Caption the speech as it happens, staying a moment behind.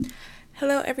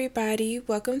Hello, everybody.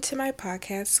 Welcome to my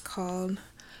podcast called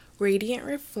Radiant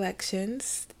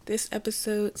Reflections. This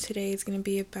episode today is going to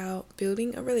be about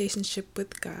building a relationship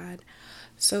with God.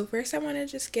 So, first, I want to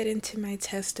just get into my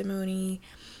testimony,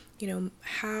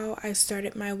 how I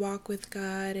started my walk with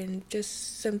God and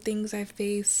just some things I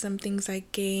faced, some things I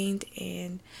gained,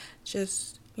 and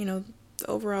just, the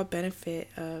overall benefit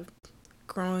of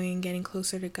growing, getting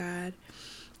closer to God,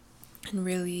 and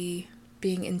really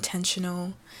being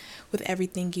intentional with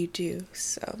everything you do.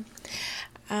 So,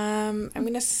 I'm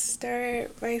gonna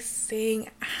start by saying,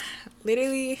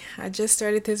 literally, I just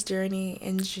started this journey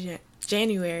in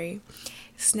January.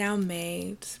 It's now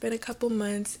May. It's been a couple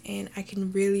months, and I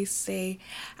can really say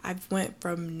I've went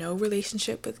from no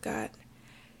relationship with God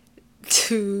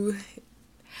to,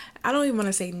 I don't even want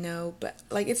to say no, but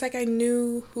like it's like I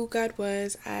knew who God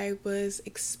was. I was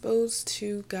exposed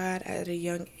to God at a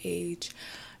young age.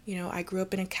 I grew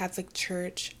up in a Catholic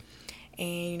church,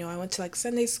 and I went to like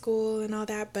Sunday school and all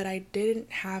that, but I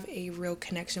didn't have a real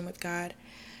connection with God.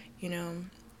 you know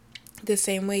the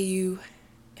same way you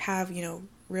have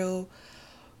real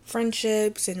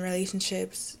friendships and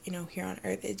relationships here on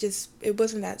earth. It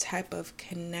wasn't that type of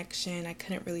connection. I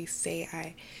couldn't really say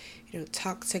I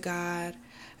talk to God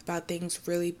about things,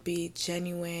 really be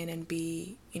genuine and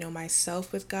be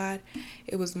myself with God.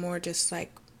 It was more just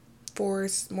like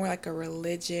forced, more like a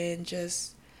religion,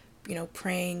 just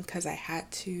praying because I had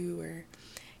to, or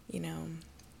you know,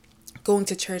 going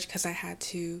to church because I had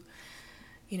to.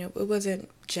 It wasn't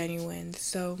genuine.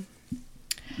 So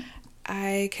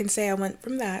I can say I went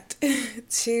from that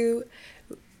to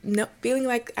feeling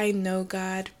like I know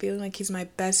God, feeling like He's my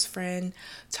best friend,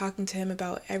 talking to Him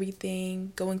about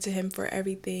everything, going to Him for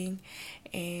everything,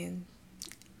 and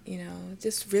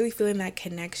just really feeling that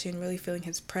connection, really feeling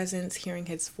His presence, hearing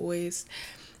His voice,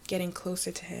 getting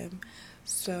closer to Him.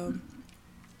 So,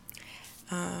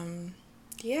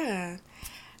 yeah,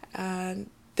 uh,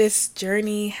 this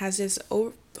journey has just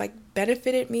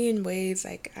benefited me in ways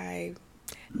like I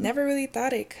never really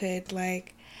thought it could.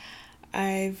 Like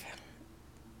I've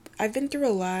I've been through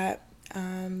a lot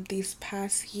these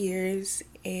past years,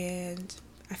 and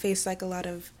I faced like a lot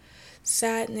of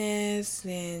sadness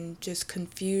and just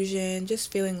confusion,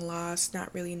 just feeling lost,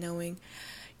 not really knowing,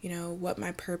 what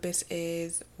my purpose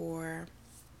is, or,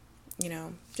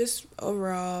 just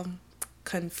overall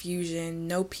confusion,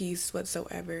 no peace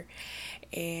whatsoever.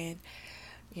 And,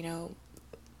 you know,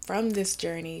 from this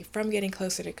journey, from getting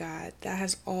closer to God, that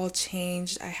has all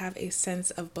changed. I have a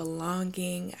sense of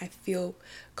belonging. I feel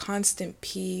constant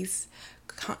peace.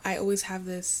 I always have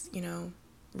this,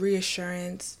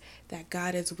 reassurance that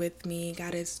God is with me.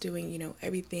 God is doing,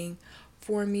 everything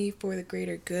for me for the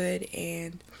greater good.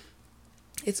 And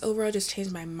it's overall just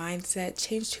changed my mindset,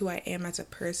 changed who I am as a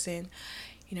person,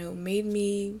 made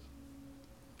me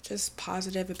just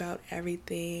positive about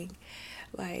everything.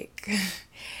 Like,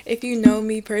 if you know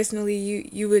me personally,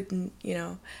 you would,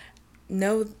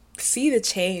 know see the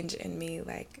change in me,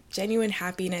 like genuine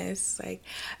happiness. Like,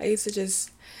 I used to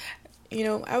just,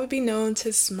 I would be known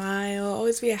to smile,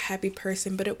 always be a happy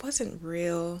person, but it wasn't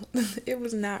real. It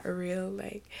was not real.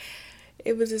 Like,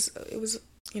 it was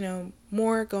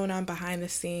more going on behind the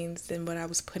scenes than what I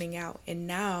was putting out. And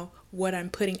now what I'm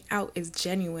putting out is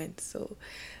genuine. So,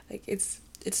 like, it's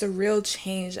a real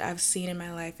change I've seen in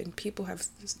my life, and people have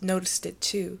noticed it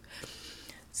too.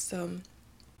 So,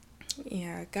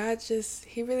 yeah,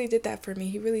 He really did that for me.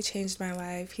 He really changed my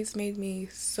life. He's made me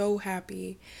so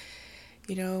happy.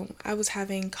 I was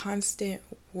having constant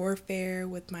warfare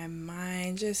with my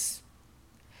mind. Just,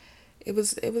 it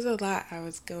was a lot I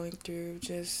was going through,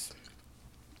 just,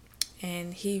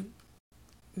 and He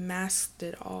masked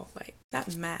it all. Like,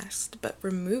 not masked, but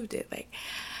removed it. Like,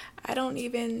 I don't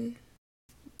even,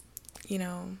 you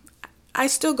know, I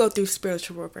still go through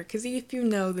spiritual warfare, because if you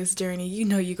know this journey,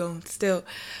 you're going to still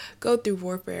go through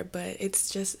warfare, but it's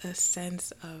just a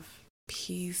sense of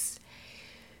peace,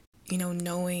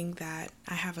 knowing that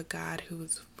I have a God who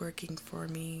is working for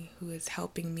me, who is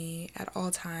helping me at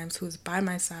all times, who is by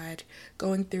my side,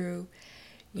 going through,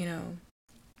 you know,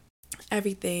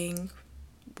 everything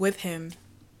with Him.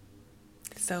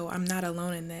 So I'm not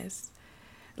alone in this.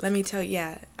 Let me tell you,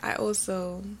 yeah,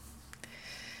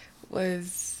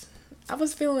 was I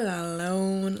was feeling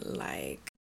alone. Like,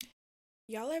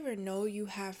 y'all ever know you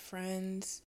have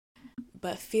friends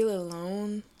but feel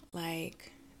alone?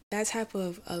 Like, that type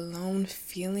of alone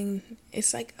feeling,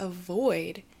 it's like a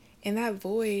void. And that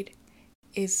void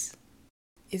is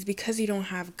because you don't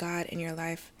have God in your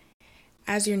life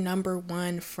as your number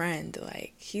one friend.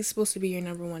 Like, He's supposed to be your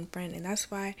number one friend. And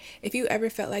that's why, if you ever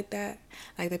felt like that,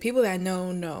 like, the people that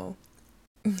know,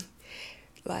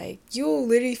 Like, you'll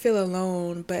literally feel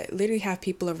alone, but literally have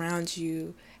people around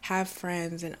you, have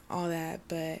friends and all that,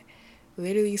 but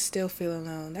literally still feel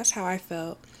alone. That's how I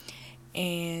felt.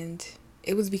 And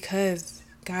it was because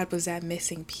God was that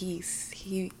missing piece.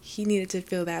 He needed to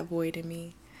fill that void in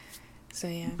me. So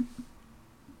yeah.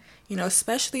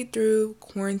 Especially through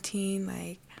quarantine,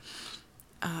 like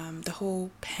the whole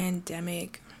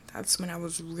pandemic, that's when I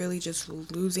was really just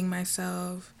losing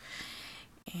myself.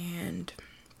 And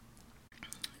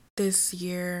this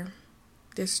year,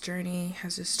 this journey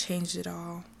has just changed it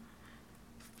all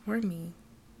for me.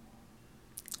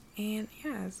 And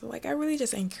yeah, so like I really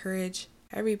just encourage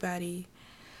everybody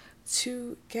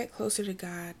to get closer to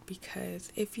God,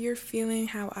 because if you're feeling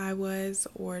how I was,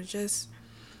 or just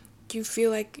you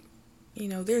feel like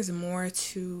there's more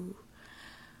to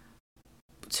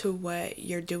what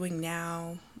you're doing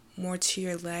now, more to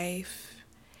your life,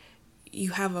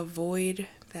 you have a void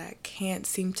that can't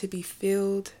seem to be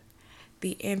filled,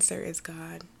 the answer is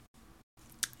God.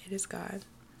 It is God.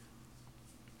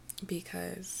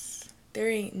 Because there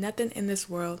ain't nothing in this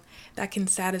world that can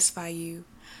satisfy you.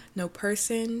 No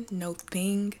person, no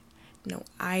thing, no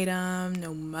item,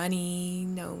 no money,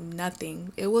 no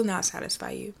nothing. It will not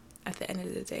satisfy you at the end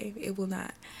of the day. It will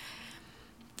not.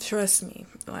 Trust me.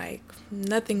 Like,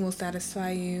 nothing will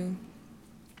satisfy you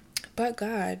but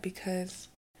God, because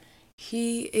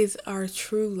He is our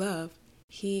true love.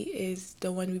 He is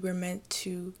the one we were meant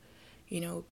to,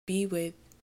 be with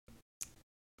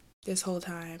this whole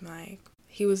time. Like,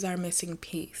 He was our missing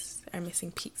piece, our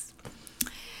missing piece.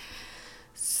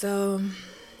 So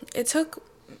it took,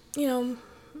 you know,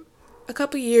 a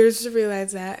couple years to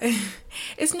realize that.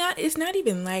 It's not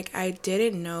even like I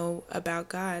didn't know about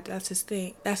God. That's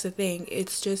the thing.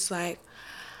 It's just like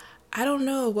I don't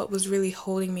know what was really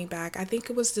holding me back. I think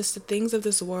it was just the things of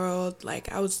this world.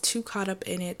 Like, I was too caught up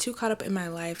in it, too caught up in my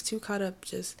life, too caught up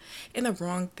just in the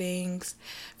wrong things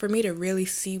for me to really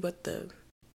see what the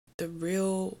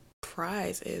real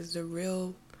prize is, the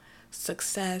real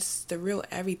success, the real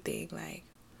everything.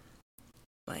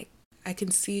 Like I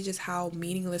can see just how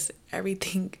meaningless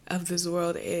everything of this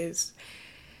world is.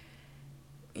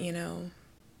 You know,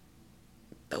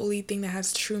 the only thing that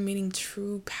has true meaning,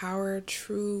 true power,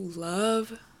 true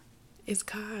love is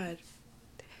God.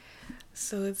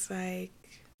 So it's like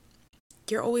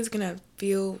you're always gonna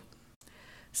feel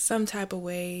some type of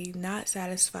way, not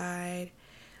satisfied,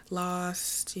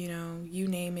 lost, you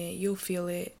name it, you'll feel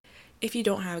it. If you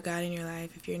don't have God in your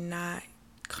life, if you're not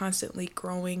constantly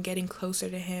growing, getting closer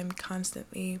to Him,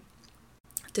 constantly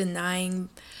denying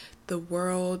the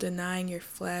world, denying your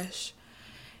flesh,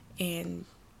 and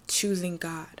choosing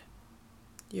God,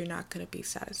 you're not going to be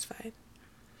satisfied.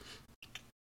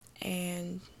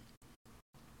 And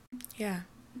yeah.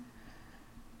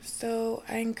 So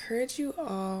I encourage you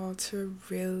all to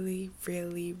really,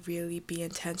 really, really be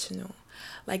intentional.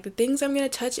 Like, the things I'm going to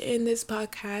touch in this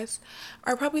podcast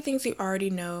are probably things you already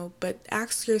know, but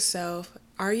ask yourself,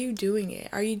 are you doing it?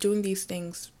 Are you doing these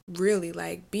things really?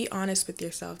 Like, be honest with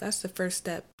yourself. That's the first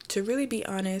step, to really be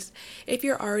honest. If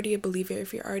you're already a believer,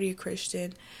 if you're already a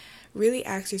Christian, really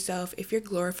ask yourself if you're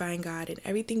glorifying God in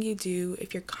everything you do,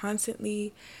 if you're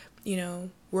constantly,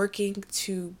 working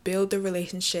to build the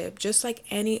relationship, just like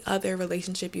any other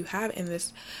relationship you have in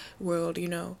this world,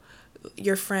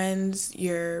 your friends,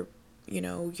 your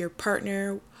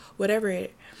partner,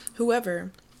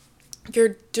 whoever,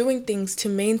 you're doing things to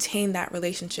maintain that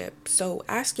relationship. So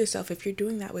ask yourself if you're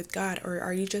doing that with God, or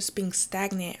are you just being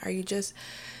stagnant? Are you just,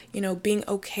 being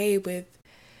okay with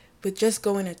just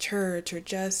going to church, or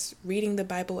just reading the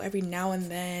Bible every now and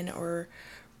then, or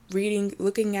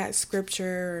looking at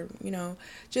scripture,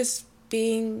 just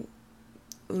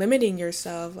limiting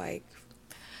yourself. Like,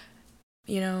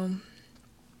 you know,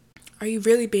 are you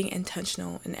really being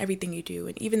intentional in everything you do,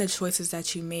 and even the choices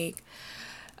that you make,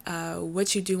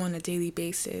 what you do on a daily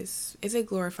basis? Is it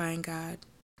glorifying God?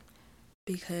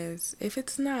 Because if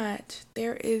it's not,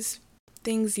 there is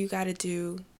things you got to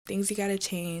do, things you got to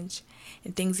change,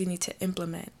 and things you need to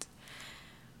implement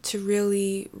to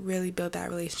really, really build that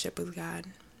relationship with God.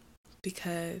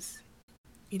 Because,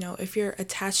 if you're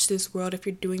attached to this world, if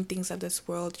you're doing things of this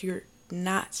world, you're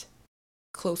not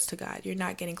close to God. You're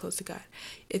not getting close to God.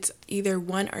 It's either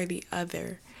one or the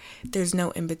other. There's no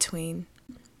in between.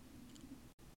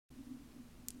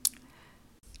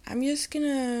 I'm just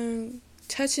gonna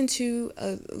touch into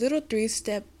a little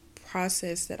 3-step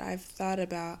process that I've thought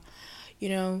about,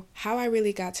 how I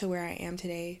really got to where I am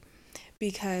today.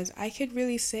 Because I could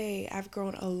really say I've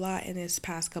grown a lot in this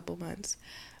past couple months.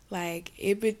 Like,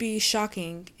 it would be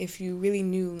shocking if you really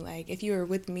knew, like, if you were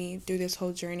with me through this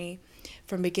whole journey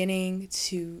from beginning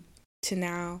to to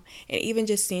now, and even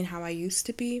just seeing how I used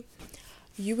to be,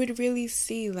 you would really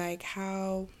see like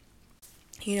how,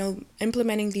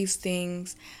 implementing these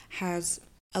things has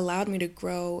allowed me to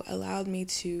grow, allowed me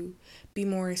to be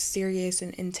more serious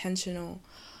and intentional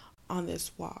on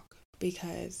this walk.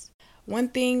 Because one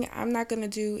thing I'm not going to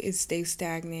do is stay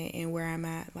stagnant in where I'm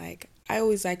at. Like, I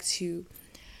always like to,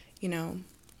 you know,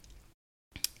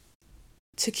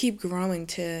 to keep growing,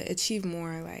 to achieve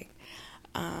more. Like,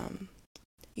 um,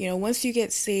 once you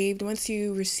get saved, once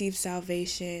you receive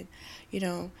salvation,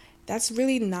 that's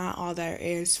really not all there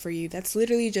is for you. That's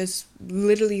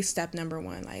literally step number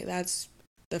one. Like, that's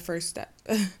the first step.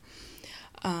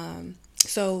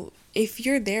 So if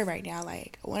you're there right now,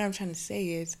 like, what I'm trying to say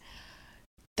is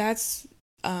that's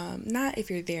not if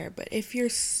you're there, but if you're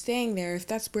staying there, if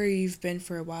that's where you've been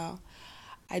for a while,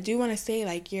 I do want to say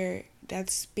like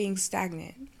that's being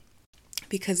stagnant,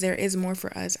 because there is more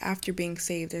for us after being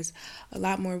saved. There's a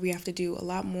lot more we have to do, a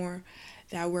lot more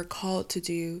that we're called to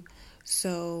do.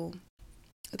 So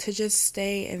to just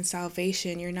stay in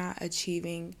salvation, you're not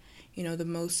achieving, the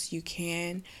most you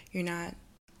can. You're not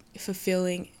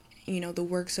fulfilling, the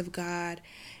works of God,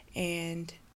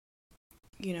 and,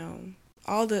 you know,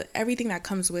 everything that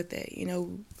comes with it,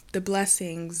 the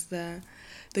blessings, the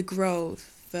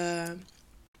growth, the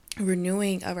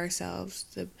renewing of ourselves,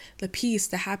 the peace,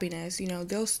 the happiness.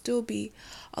 There'll still be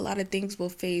a lot of things we'll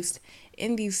face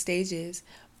in these stages,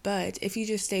 but if you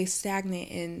just stay stagnant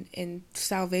in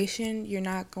salvation, you're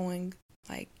not going,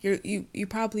 like, you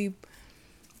probably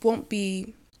won't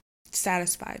be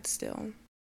satisfied still.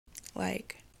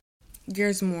 Like,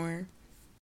 there's more.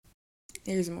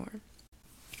 There's more.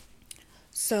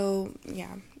 So,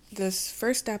 yeah, this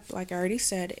first step, like I already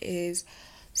said, is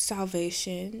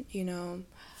salvation.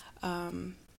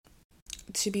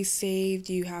 To be saved,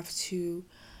 you have to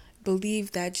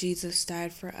believe that Jesus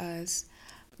died for us,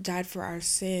 died for our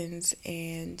sins,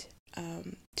 and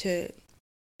to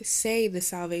say the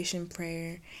salvation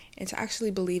prayer and to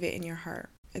actually believe it in your heart.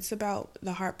 It's about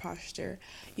the heart posture.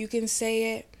 You can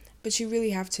say it, but you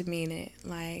really have to mean it.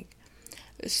 Like,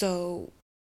 so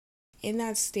in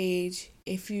that stage,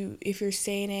 if you're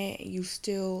saying it, you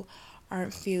still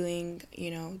aren't feeling,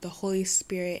 the Holy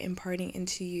Spirit imparting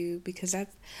into you, because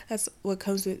that's what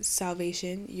comes with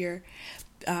salvation. You're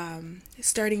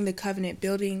starting the covenant,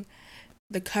 building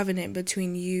the covenant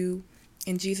between you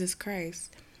and Jesus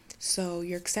Christ. So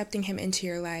you're accepting him into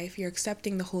your life, you're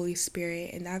accepting the Holy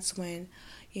Spirit, and that's when,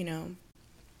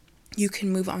 you can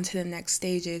move on to the next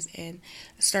stages and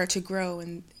start to grow,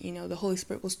 and, the Holy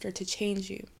Spirit will start to change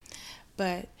you.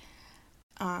 But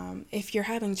if you're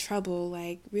having trouble,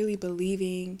 like, really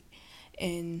believing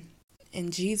in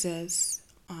Jesus,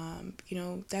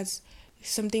 that's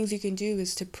some things you can do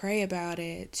is to pray about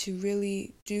it, to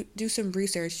really do some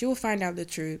research. You will find out the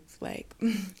truth. Like,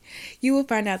 you will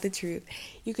find out the truth.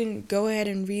 You can go ahead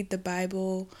and read the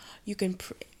Bible. You can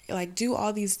do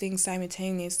all these things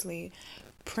simultaneously,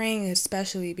 praying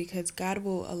especially, because God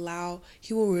will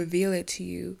he will reveal it to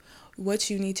you, what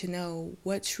you need to know,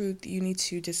 what truth you need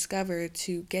to discover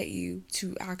to get you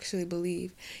to actually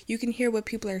believe. You can hear what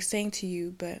people are saying to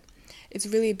you, but it's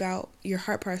really about your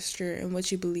heart posture and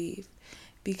what you believe,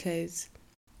 because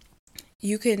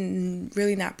you can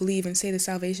really not believe and say the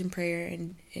salvation prayer,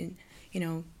 and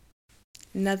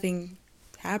nothing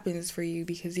happens for you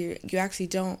because you actually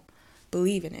don't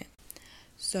believe in it.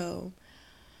 So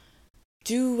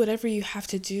do whatever you have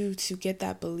to do to get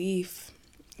that belief.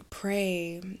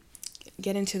 Pray,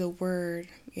 get into the word.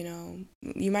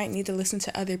 You might need to listen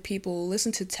to other people,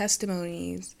 listen to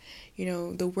testimonies.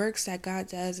 The works that God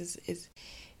does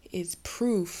is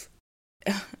proof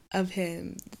of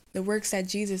him. The works that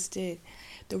Jesus did,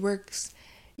 the works,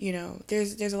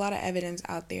 there's a lot of evidence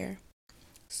out there.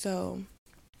 So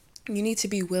you need to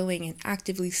be willing and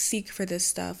actively seek for this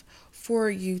stuff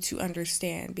for you to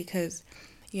understand, because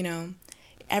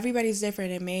everybody's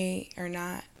different. It may or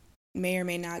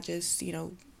may not just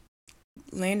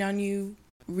land on you,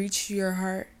 reach your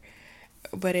heart.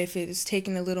 But if it's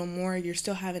taking a little more, you're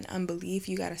still having unbelief.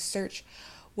 You got to search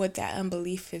what that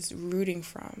unbelief is rooting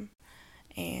from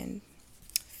and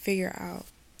figure out.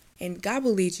 And God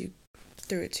will lead you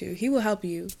through it too. He will help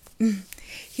you.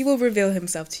 He will reveal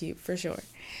himself to you for sure.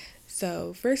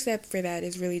 So first step for that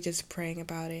is really just praying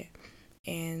about it,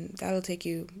 and that'll take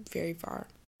you very far.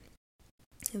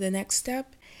 The next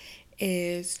step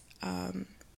is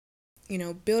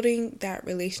building that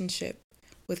relationship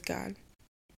with God.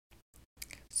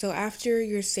 So after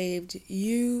you're saved,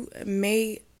 you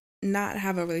may not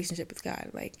have a relationship with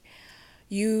God. Like,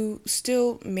 you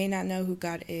still may not know who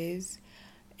God is,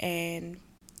 and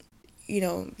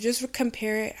just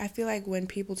compare it. I feel like when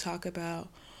people talk about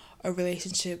a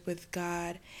relationship with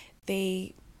God,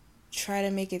 they try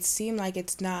to make it seem like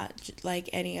it's not like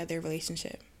any other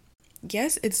relationship.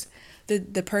 Yes, it's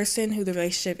the person who the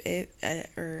relationship is,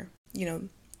 or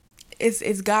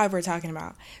it's God we're talking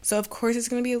about. So of course it's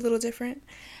going to be a little different.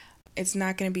 It's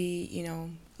not going to be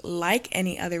like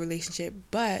any other relationship,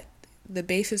 but the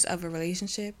basis of a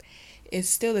relationship is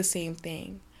still the same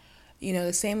thing.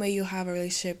 The same way you have a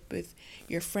relationship with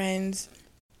your friends,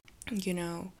 you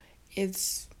know,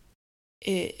 it's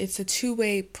it's a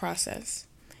two-way process.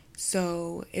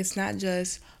 So it's not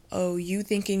just, oh, you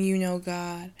thinking you know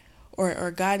God,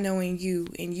 or God knowing you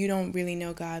and you don't really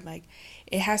know God. Like,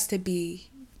 it has to be,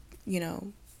 you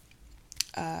know,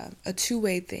 a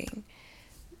two-way thing,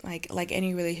 like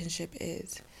any relationship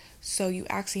is. So you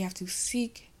actually have to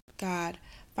seek God,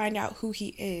 find out who He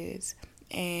is,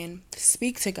 and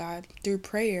speak to God through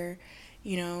prayer.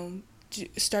 You know,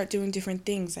 start doing different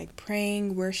things like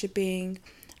praying, worshiping.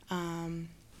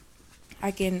 I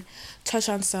can touch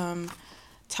on some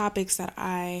topics that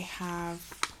I have,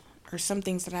 or some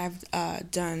things that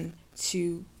I've done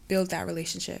to build that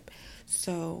relationship.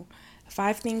 So,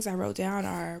 5 things I wrote down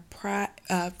are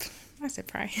I said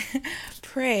pray,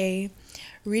 pray,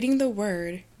 reading the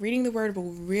word. Reading the word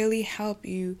will really help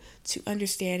you to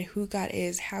understand who God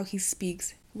is, how He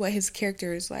speaks, what His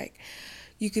character is like.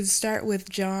 You can start with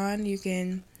John. You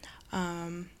can,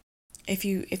 if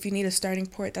you need a starting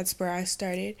point, that's where I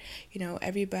started.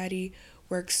 Everybody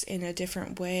works in a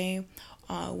different way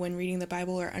when reading the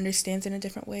Bible, or understands in a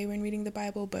different way when reading the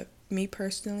Bible. But me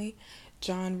personally,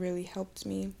 John really helped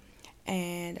me.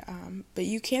 And but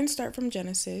you can start from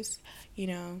Genesis.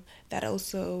 That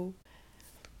also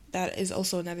that is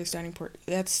also another starting point.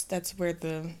 That's where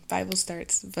the Bible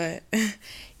starts. But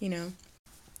you know,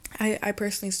 I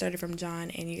personally started from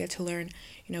John, and you get to learn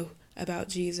about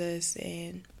Jesus.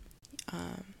 And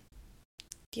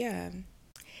yeah,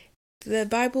 the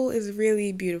Bible is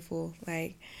really beautiful.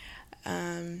 Like,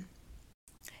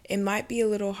 it might be a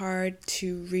little hard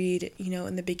to read,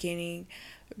 in the beginning,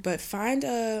 but find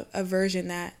a version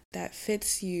that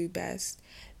fits you best,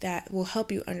 that will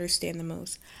help you understand the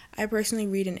most. I personally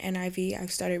read an NIV.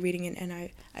 I've started reading an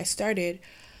NIV. I started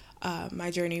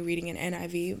my journey reading an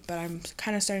NIV, but I'm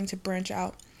kind of starting to branch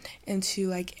out into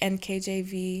like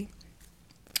NKJV.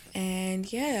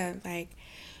 And yeah, like,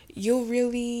 you'll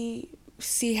really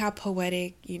see how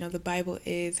poetic, the Bible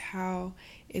is, how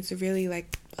it's really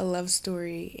like a love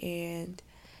story. And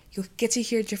you'll get to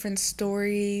hear different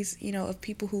stories, of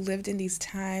people who lived in these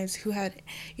times, who had,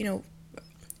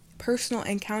 personal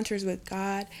encounters with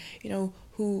God,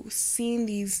 who seen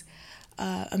these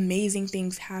amazing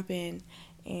things happen.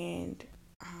 And,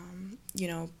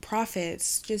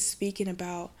 prophets just speaking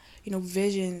about,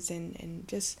 visions and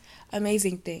just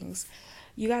amazing things.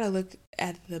 You got to look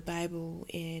at the Bible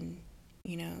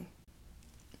you know,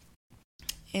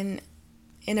 in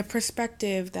in a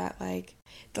perspective that like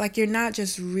you're not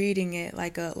just reading it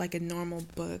like a normal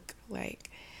book, like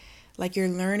you're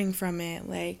learning from it,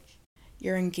 like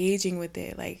you're engaging with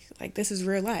it, like this is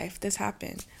real life, this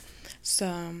happened.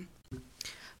 So,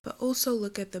 but also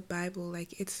look at the Bible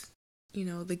like it's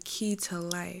the key to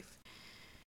life.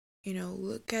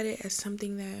 Look at it as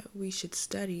something that we should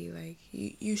study. Like,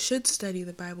 you should study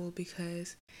the Bible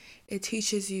because it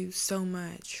teaches you so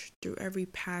much through every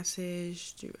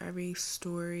passage, through every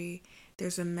story.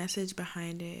 There's a message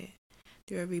behind it.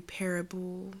 Through every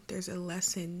parable, there's a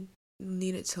lesson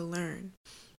needed to learn,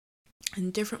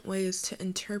 and different ways to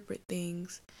interpret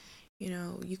things.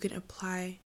 You can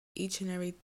apply each and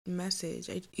every message,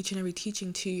 each and every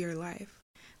teaching to your life.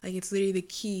 Like, it's literally the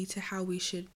key to how we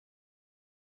should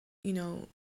you know,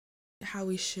 how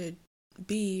we should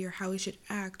be, or how we should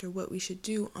act, or what we should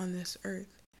do on this earth.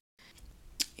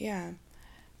 Yeah,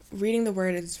 reading the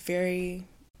word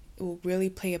will really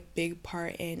play a big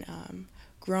part in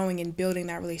growing and building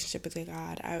that relationship with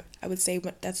God. I would say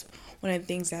that's one of the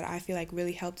things that I feel like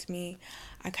really helped me.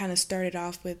 I kind of started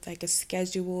off with like a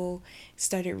schedule,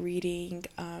 started reading,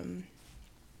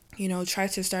 try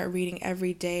to start reading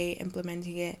every day,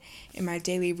 implementing it in my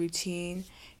daily routine,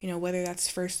 whether that's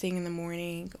first thing in the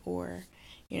morning or,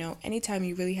 anytime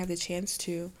you really have the chance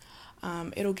to.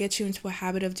 It'll get you into a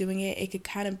habit of doing it. It could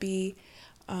kind of be,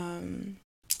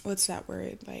 what's that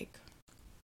word? Like,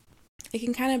 it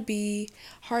can kind of be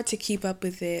hard to keep up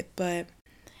with it, but,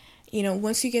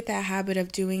 once you get that habit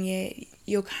of doing it,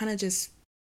 you'll kind of just,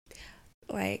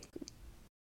 like,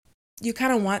 you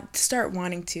kind of start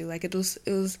wanting to, like,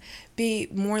 it'll be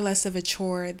more or less of a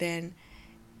chore than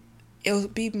it'll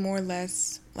be more or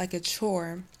less like a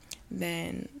chore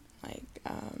than like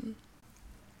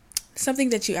something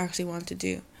that you actually want to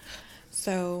do.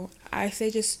 So I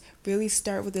say just really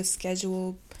start with a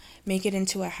schedule, make it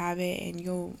into a habit, and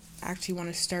you'll actually want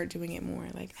to start doing it more.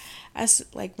 As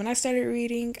like when I started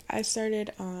reading, I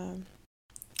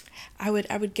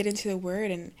would get into the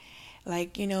word, and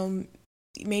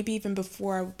maybe even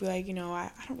before I would be like, I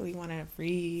don't really want to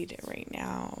read right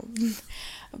now.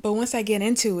 But once I get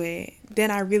into it,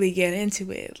 then I really get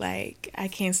into it. Like I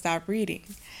can't stop reading.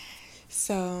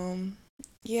 So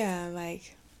yeah,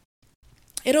 like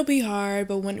it'll be hard,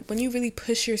 but when you really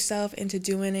push yourself into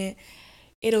doing it,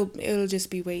 it'll just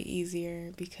be way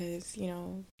easier because,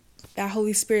 that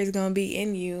Holy Spirit is going to be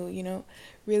in you,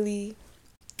 really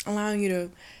allowing you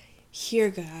to hear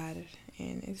God,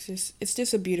 and it's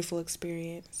just a beautiful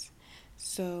experience.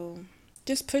 So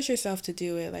just push yourself to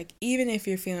do it, like even if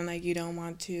you're feeling like you don't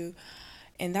want to,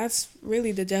 and that's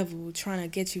really the devil trying to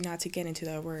get you not to get into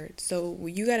that word. So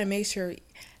you got to make sure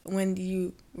when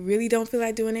you really don't feel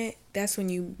like doing it, that's when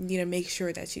you need to make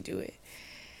sure that you do it.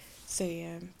 So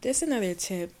yeah, that's another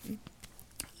tip.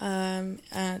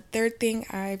 Third thing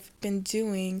I've been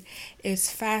doing is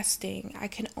fasting. I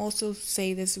can also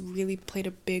say this really played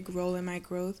a big role in my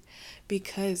growth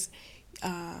because,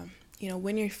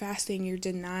 when you're fasting, you're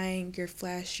denying your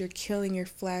flesh, you're killing your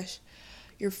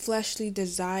fleshly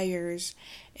desires,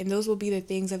 and those will be the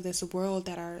things of this world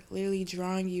that are literally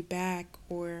drawing you back,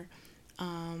 or,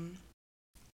 um,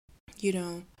 you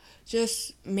know,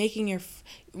 just making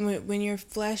when your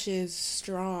flesh is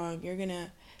strong, you're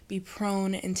gonna be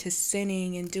prone into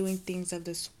sinning and doing things of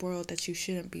this world that you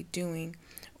shouldn't be doing,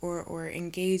 or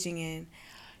engaging in.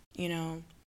 You know,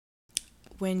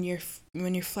 when your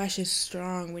flesh is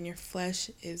strong, when your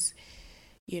flesh is,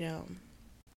 you know,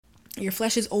 your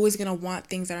flesh is always gonna want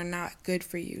things that are not good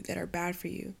for you, that are bad for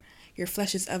you. Your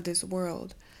flesh is of this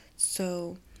world,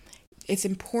 so it's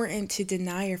important to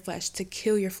deny your flesh, to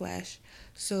kill your flesh,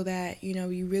 so that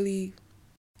you really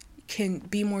can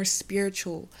be more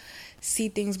spiritual, see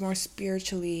things more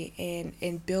spiritually,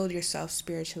 and build yourself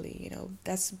spiritually.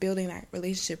 That's building that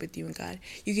relationship with you and God.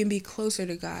 You can be closer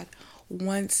to God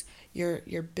once you're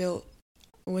built,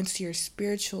 once your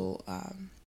spiritual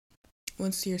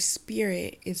once your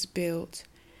spirit is built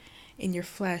and your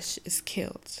flesh is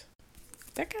killed.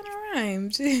 That kind of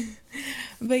rhymes.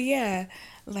 But yeah,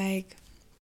 like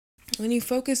when you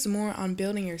focus more on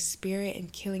building your spirit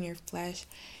and killing your flesh,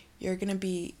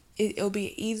 it'll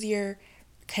be easier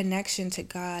connection to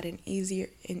God, and easier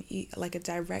like a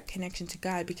direct connection to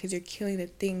God, because you're killing the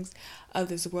things of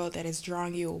this world that is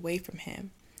drawing you away from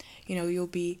him. You'll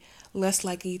be less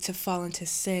likely to fall into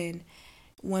sin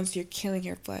once you're killing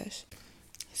your flesh.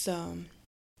 So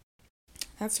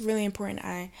that's really important.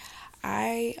 I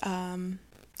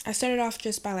started off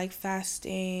just by like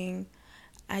fasting.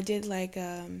 I did I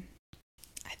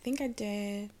think I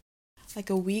did like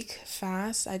a week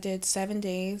fast. I did 7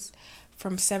 days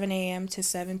from 7 a.m. to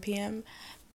 7 p.m.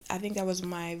 I think that was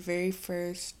my very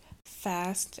first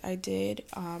fast I did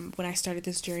when I started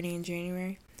this journey in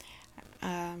January.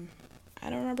 Um, I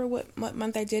don't remember what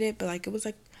month I did it, but like it was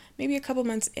like maybe a couple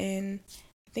months in.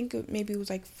 I think maybe it was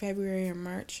like February or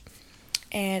March.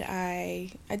 And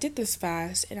I did this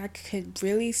fast, and I could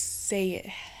really say it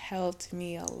helped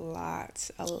me a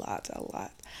lot, a lot, a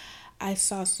lot. I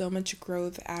saw so much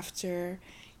growth after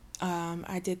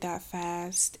I did that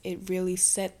fast. It really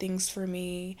set things for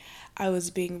me. I was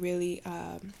being really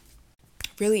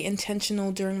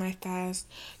intentional during my fast,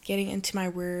 getting into my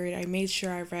word. I made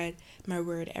sure I read my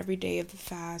word every day of the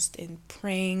fast, and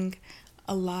praying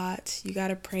a lot. You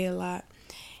gotta pray a lot,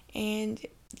 and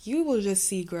you will just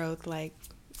see growth. Like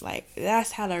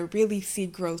that's how to really see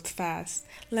growth fast.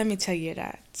 Let me tell you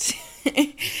that.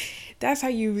 That's how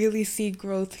you really see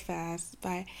growth fast,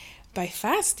 by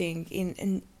fasting.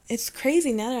 And it's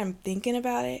crazy now that I'm thinking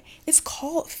about it. It's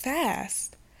called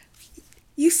fast.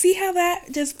 You see how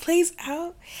that just plays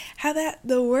out? How that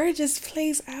the word just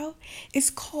plays out? It's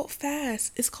called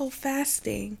fast. It's called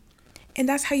fasting. And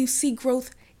that's how you see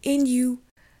growth in you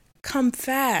come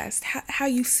fast. How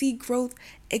you see growth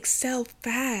excel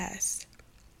fast.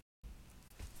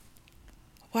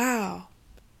 Wow.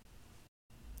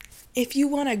 If you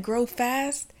want to grow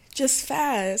fast, just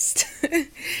fast.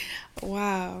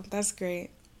 Wow, that's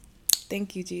great.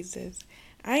 Thank you, Jesus.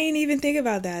 I didn't even think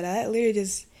about that. I literally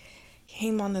just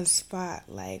came on the spot.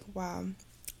 Like, wow,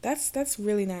 that's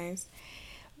really nice.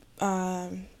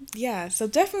 Yeah. So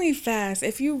definitely fast.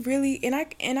 If you really, and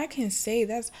I can say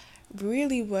that's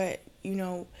really what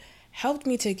helped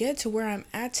me to get to where I'm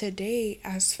at today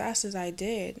as fast as I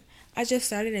did. I just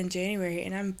started in January,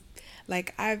 and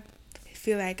I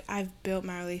feel like I've built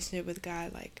my relationship with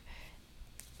God like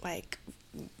like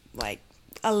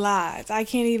a lot. I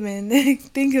can't even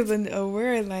think of a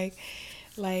word like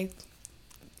like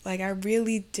I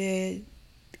really did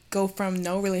go from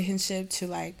no relationship to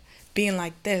like being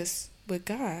like this with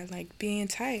God, like being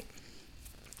tight.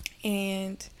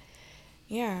 And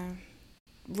yeah,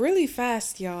 really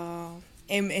fast, y'all.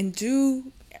 And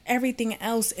do everything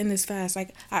else in this fast.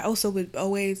 Like I also would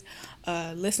always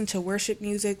listen to worship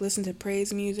music, listen to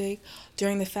praise music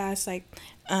during the fast. Like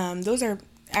those are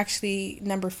actually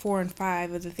number 4 and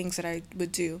 5 of the things that I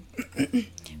would do.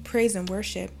 Praise and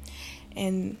worship.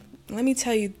 And let me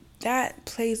tell you, that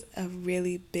plays a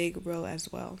really big role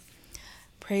as well.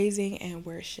 Praising and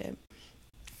worship.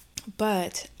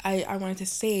 But I wanted to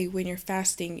say when you're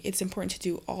fasting, it's important to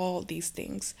do all these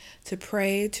things, to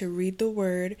pray, to read the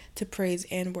word, to praise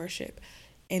and worship.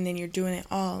 And then you're doing it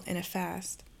all in a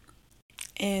fast.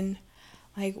 And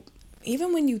like,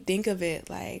 even when you think of it,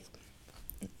 like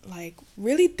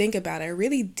really think about it,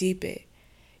 really deep it.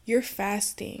 You're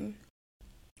fasting.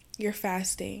 You're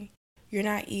fasting. You're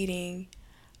not eating.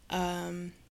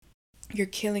 Um, you're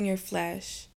killing your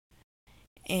flesh.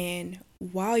 And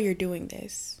while you're doing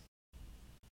this,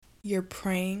 you're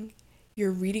praying,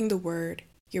 you're reading the word,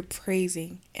 you're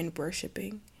praising and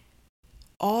worshiping.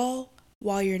 All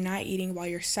while you're not eating, while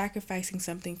you're sacrificing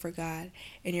something for God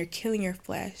and you're killing your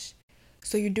flesh.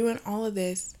 So you're doing all of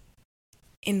this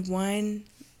in one,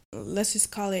 let's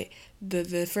just call it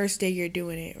the first day you're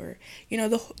doing it, or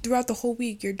throughout the whole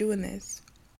week you're doing this.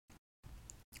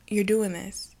 You're doing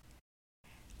this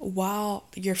while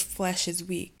your flesh is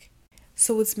weak.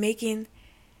 So it's making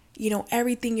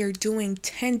everything you're doing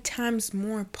 10 times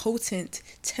more potent,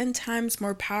 10 times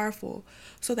more powerful.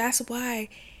 So that's why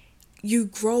you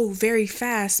grow very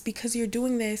fast, because you're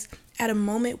doing this at a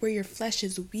moment where your flesh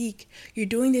is weak. You're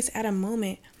doing this at a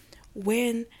moment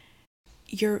when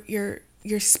your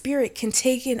spirit can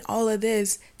take in all of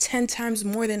this 10 times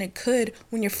more than it could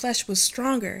when your flesh was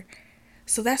stronger.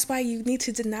 So that's why you need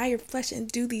to deny your flesh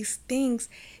and do these things,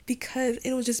 because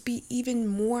it'll just be even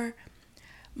more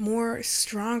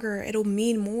stronger. It'll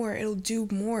mean more. It'll do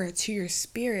more to your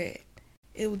spirit.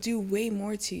 It'll do way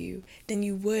more to you than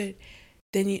it would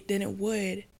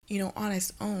on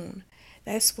its own.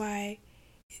 That's why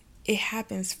it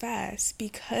happens fast,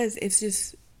 because it's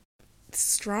just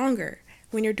stronger.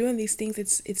 When you're doing these things,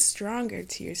 it's stronger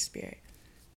to your spirit.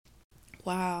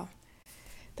 Wow.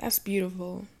 That's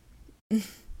beautiful.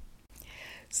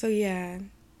 So yeah,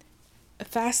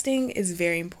 fasting is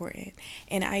very important,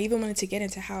 and I even wanted to get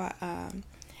into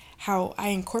how I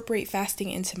incorporate fasting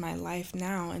into my life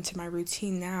now, into my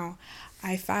routine now.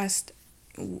 I fast,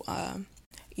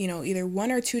 either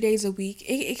 1 or 2 days a week.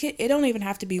 It don't even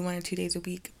have to be 1 or 2 days a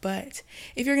week, but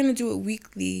if you're gonna do it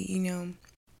weekly,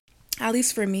 at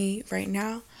least for me right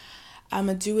now, I'm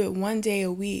gonna do it 1 day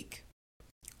a week,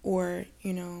 or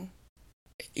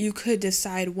you could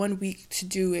decide 1 week to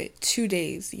do it 2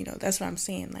 days. That's what I'm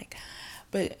saying. Like,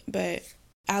 but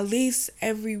at least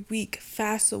every week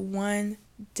fast 1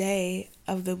 day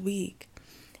of the week,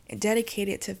 dedicate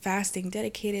it to fasting,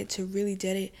 dedicate it to really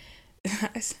dedicate.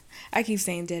 I keep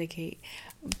saying dedicate,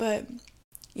 but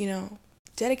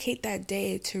dedicate that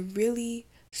day to really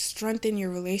strengthen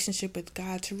your relationship with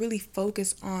God, to really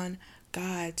focus on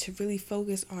God, to really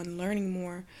focus on learning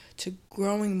more, to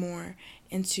growing more,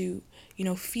 and to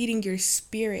feeding your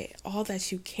spirit all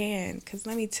that you can, because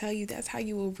let me tell you, that's how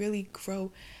you will really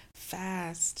grow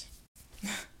fast.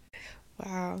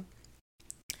 Wow.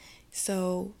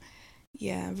 So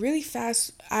yeah, really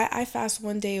fast. I fast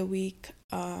 1 day a week.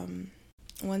 1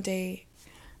 day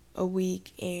a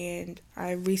week, and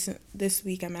this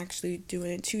week I'm actually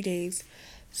doing it 2 days.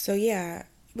 So yeah,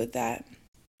 with that,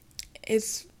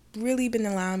 it's really been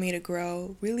allowing me to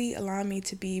grow, really allowing me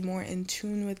to be more in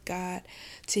tune with God,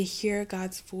 to hear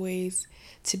God's voice,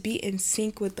 to be in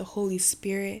sync with the Holy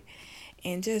Spirit,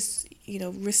 and just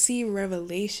receive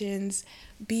revelations,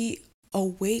 be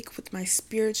awake with my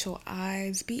spiritual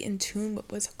eyes, be in tune with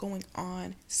what's going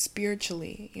on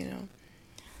spiritually.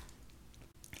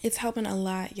 It's helping a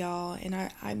lot, y'all, and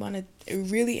I want to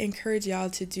really encourage y'all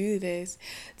to do this.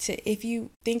 If you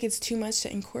think it's too much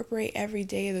to incorporate every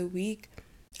day of the week,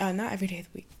 not every day of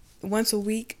the week, once a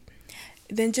week,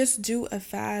 then just do a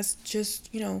fast.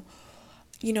 Just you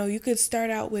could start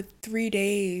out with 3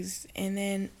 days and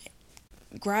then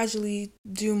gradually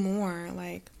do more.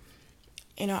 Like,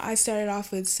 I started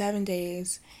off with 7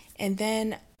 days, and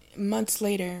then months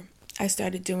later I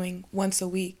started doing once a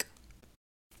week.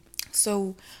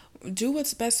 So do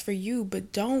what's best for you,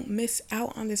 but don't miss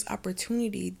out on this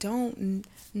opportunity. Don't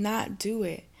not do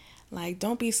it. Like,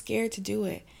 don't be scared to do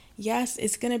it. Yes,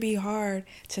 it's going to be hard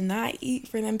to not eat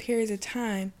for them periods of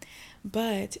time,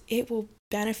 but it will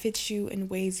benefits you in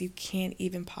ways you can't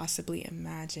even possibly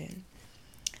imagine.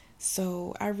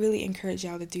 So I really encourage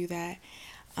y'all to do that.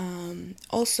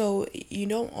 Also, you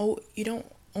don't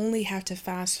only have to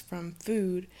fast from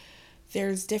food.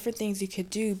 There's different things you could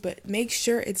do, but make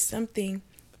sure it's something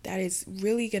that is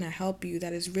really going to help you,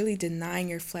 that is really denying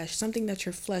your flesh, something that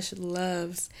your flesh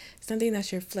loves, something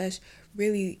that your flesh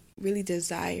really, really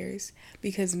desires.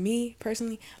 Because me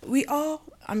personally,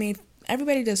 I mean,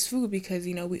 everybody does food because,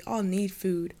 we all need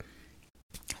food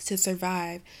to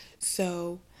survive.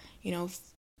 So, you know,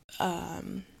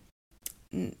 um,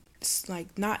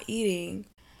 like not eating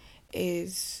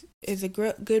is a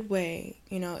good way,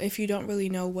 if you don't really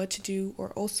know what to do,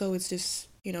 or also it's just,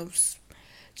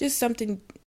 just something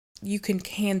you can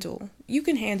handle. You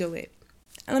can handle it.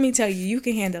 And let me tell you, you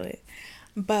can handle it.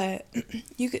 But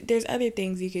there's other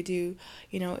things you could do.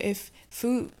 If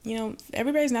food,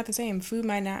 everybody's not the same. Food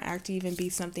might not actually even be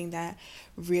something that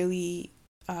really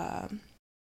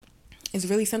is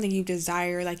really something you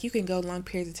desire. Like, you can go long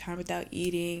periods of time without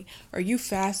eating, or you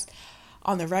fast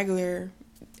on the regular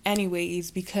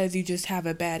anyways because you just have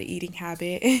a bad eating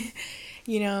habit.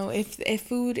 If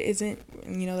food isn't,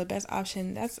 the best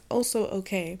option, that's also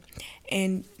okay.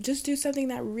 And just do something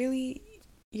that really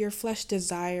your flesh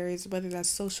desires, whether that's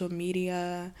social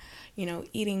media,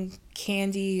 eating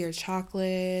candy or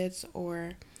chocolates,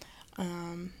 or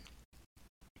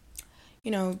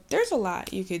there's a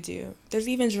lot you could do. There's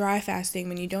even dry fasting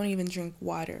when you don't even drink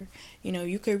water.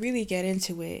 You could really get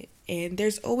into it. And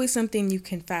there's always something you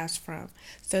can fast from.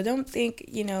 So don't think,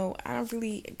 I don't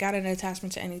really got an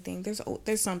attachment to anything.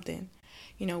 There's something,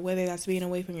 whether that's being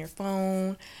away from your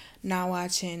phone, not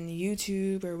watching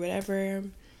YouTube or whatever.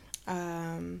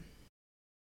 Um,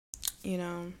 you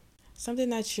know,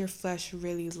 Something that your flesh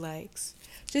really likes.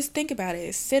 Just think about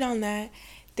it. Sit on that.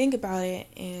 Think about it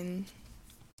and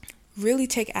really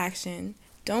take action.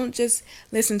 Don't just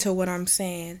listen to what I'm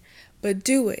saying, but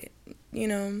do it.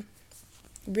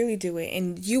 Really do it,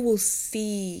 and you will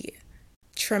see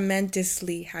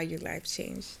tremendously how your life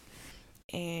changed.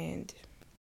 And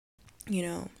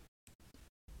yeah.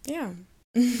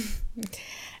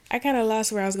 I kind of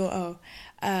lost where I was going.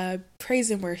 Praise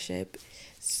and worship.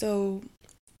 So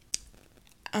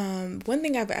one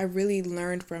thing I really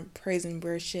learned from praise and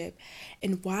worship,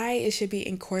 and why it should be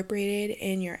incorporated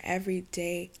in your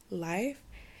everyday life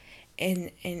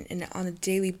and on a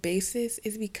daily basis,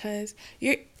 is because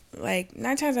you're, like,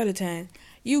 9 times out of 10,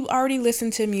 you already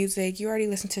listen to music, you already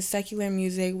listen to secular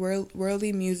music,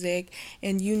 worldly music,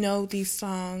 and these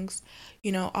songs,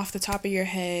 off the top of your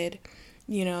head.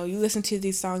 You listen to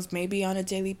these songs maybe on a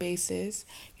daily basis.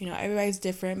 Everybody's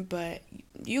different, but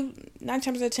 9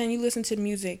 times out of 10, you listen to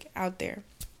music out there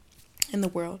in the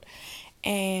world,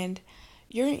 and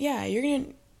you're gonna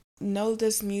know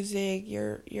this music.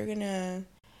 You're gonna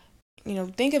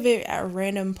think of it at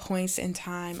random points in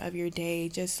time of your day,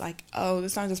 just like, oh, the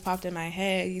song just popped in my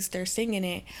head, you start singing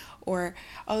it, or,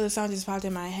 oh, the song just popped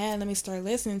in my head, let me start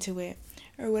listening to it,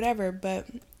 or whatever. But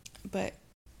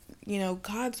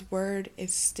God's word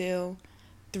is still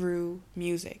through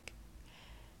music.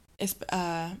 It's,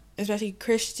 especially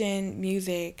Christian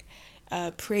music,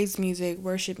 praise music,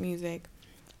 worship music.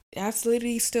 That's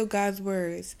literally still God's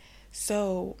words.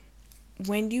 So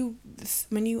when you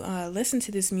listen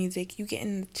to this music, you get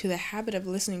into the habit of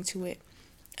listening to it.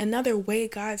 Another way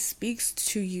God speaks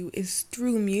to you is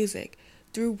through music,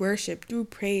 through worship, through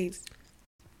praise.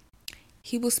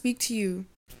 He will speak to you.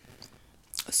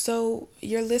 So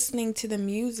you're listening to the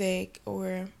music,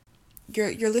 or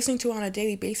you're listening to it on a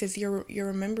daily basis. You're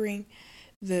remembering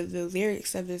the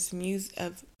lyrics of this music,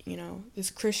 of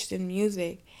this Christian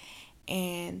music,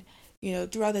 and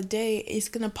throughout the day it's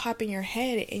gonna pop in your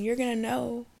head, and you're gonna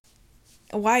know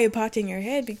why it popped in your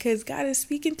head, because God is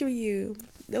speaking through you.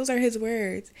 Those are His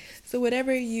words. So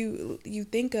whatever you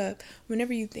think of,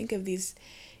 whenever you think of these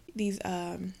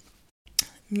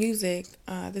music,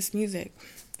 this music,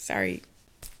 sorry,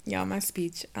 y'all, my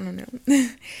speech, I don't know.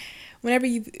 Whenever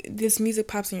this music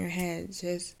pops in your head,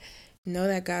 just know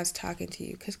that God's talking to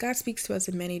you, because God speaks to us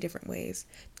in many different ways,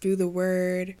 through the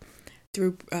word,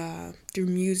 through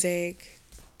music,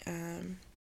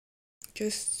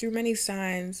 just through many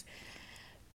signs,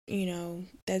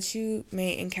 that you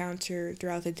may encounter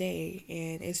throughout the day.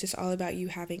 And it's just all about you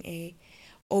having a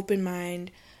open mind,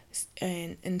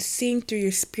 and seeing through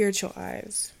your spiritual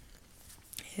eyes.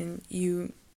 And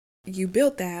you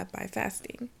build that by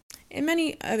fasting, in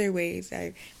many other ways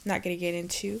I'm not going to get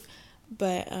into.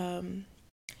 But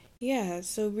yeah,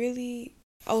 so really,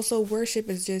 also, worship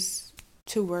is just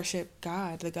to worship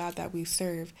God, the God that we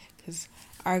serve, because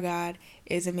our God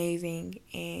is amazing.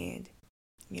 And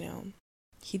you know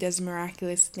He does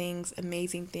miraculous things,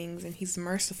 amazing things, and he's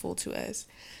merciful to us.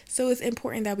 So it's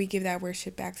important that we give that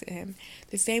worship back to him.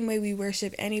 The same way we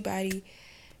worship anybody,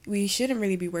 we shouldn't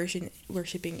really be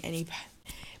worshiping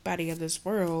anybody of this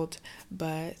world,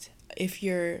 but if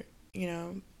you're,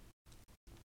 you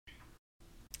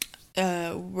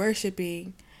know,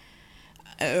 worshiping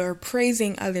or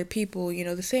praising other people,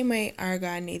 the same way our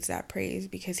God needs that praise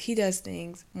because he does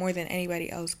things more than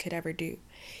anybody else could ever do.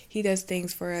 He does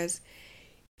things for us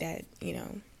that,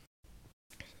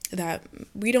 that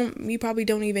we probably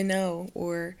don't even know,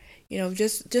 or,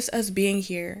 just us being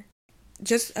here,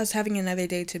 just us having another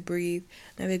day to breathe,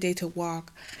 another day to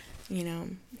walk,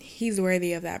 he's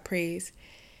worthy of that praise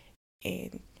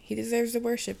and he deserves the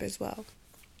worship as well.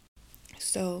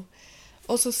 So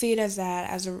also see it as that,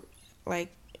 as a,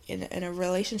 like, in a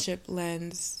relationship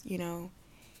lens,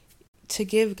 to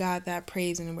give God that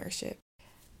praise and worship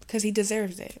because he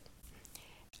deserves it.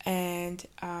 And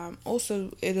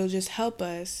also it'll just help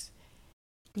us,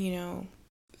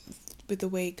 with the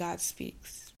way God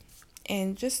speaks,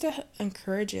 and just to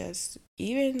encourage us,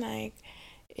 even like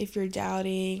if you're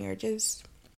doubting or just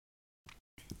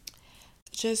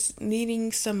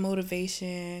needing some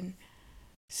motivation,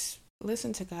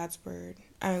 listen to God's word.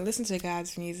 Listen to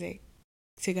God's music,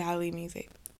 to godly music,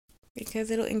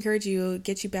 because it'll encourage you, it'll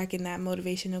get you back in that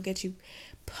motivation, it'll get you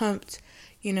pumped,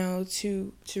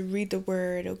 to read the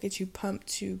word, it'll get you pumped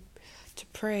to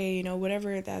pray,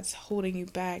 whatever that's holding you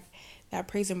back. That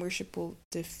praise and worship will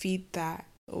defeat that,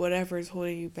 whatever is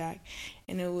holding you back,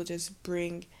 and it will just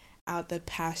bring out the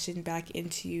passion back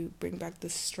into you, bring back the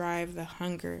strive, the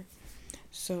hunger.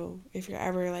 So if you're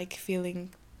ever like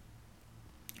feeling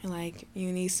like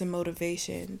you need some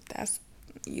motivation,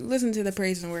 you listen to the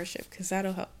praise and worship because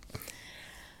that'll help.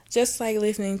 Just like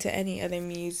listening to any other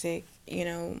music,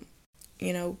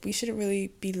 we shouldn't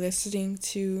really be listening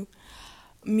to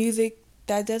music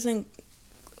that doesn't,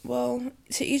 well,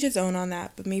 to each its own on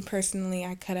that, but me personally,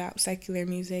 I cut out secular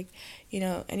music,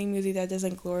 any music that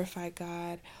doesn't glorify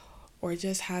God or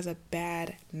just has a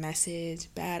bad message,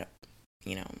 why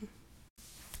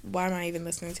am I even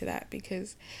listening to that?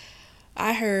 Because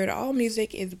I heard all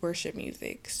music is worship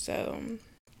music. So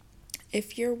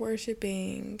if you're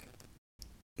worshiping,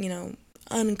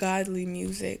 ungodly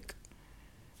music,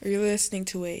 or you're listening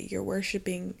to it, you're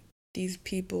worshiping these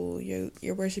people,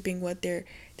 you're worshiping what their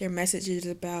message is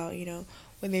about,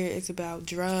 whether it's about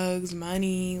drugs,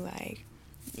 money, like,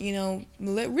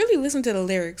 really listen to the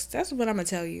lyrics. That's what I'm gonna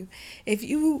tell you. If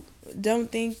you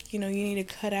don't think, you need to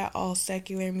cut out all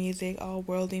secular music, all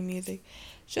worldly music,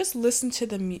 just listen to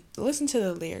the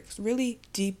lyrics. Really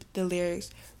deep the lyrics.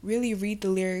 Really read the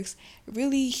lyrics.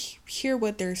 Really hear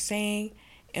what they're saying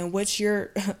and what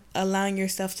you're allowing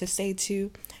yourself to say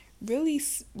to. Really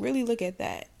look at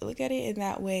that. Look at it in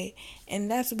that way,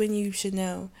 and that's when you should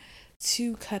know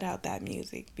to cut out that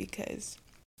music, because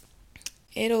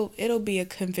it'll be a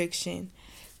conviction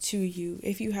to you.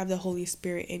 If you have the Holy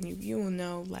Spirit in you, you will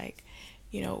know, like,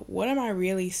 what am I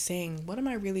really saying? What am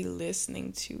I really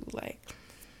listening to? Like,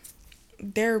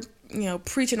 they're,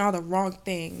 preaching all the wrong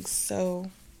things. So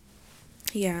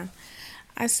yeah,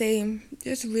 I say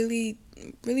just really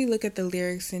look at the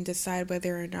lyrics and decide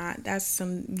whether or not that's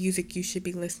some music you should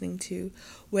be listening to.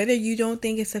 Whether you don't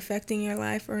think it's affecting your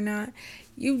life or not,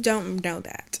 you don't know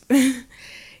that.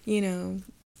 You're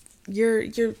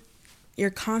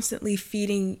constantly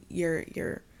feeding your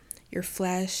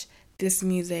flesh this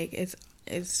music.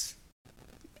 It's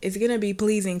gonna be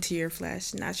pleasing to your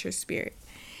flesh, not your spirit.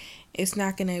 It's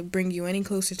not gonna bring you any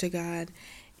closer to God,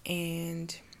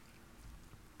 and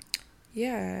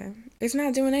yeah, it's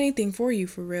not doing anything for you,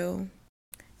 for real.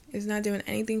 It's not doing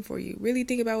anything for you. Really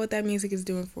think about what that music is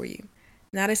doing for you.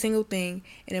 Not a single thing.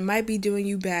 And it might be doing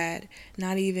you bad.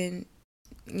 Not even,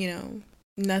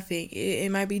 nothing.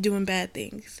 It might be doing bad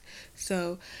things.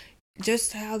 So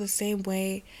just how the same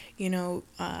way,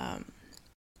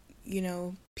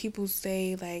 people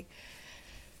say, like,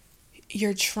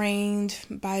 you're trained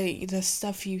by the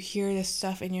stuff you hear, the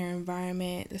stuff in your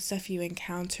environment, the stuff you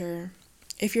encounter.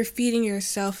 If you're feeding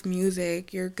yourself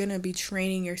music, you're gonna be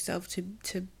training yourself to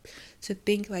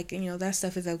think like, that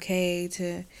stuff is okay,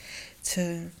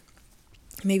 to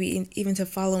maybe even to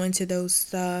follow into those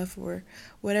stuff or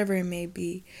whatever it may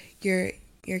be. You're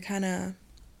kind of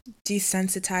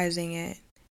desensitizing it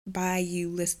by you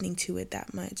listening to it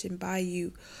that much, and by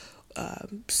you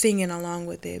singing along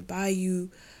with it, by you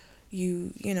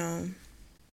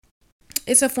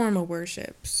it's a form of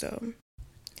worship. So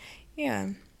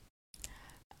yeah,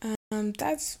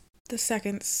 that's the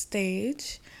second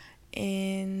stage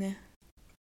in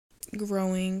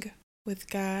growing with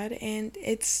God, and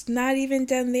it's not even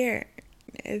done there.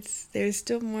 There's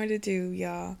still more to do,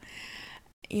 y'all.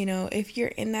 If you're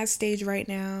in that stage right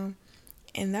now,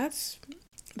 and that's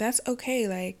okay.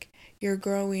 Like, you're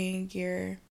growing,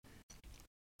 you're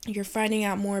finding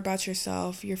out more about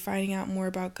yourself, you're finding out more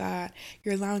about God.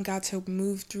 You're allowing God to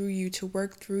move through you, to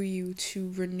work through you,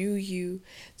 to renew you,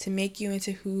 to make you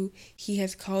into who he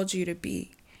has called you to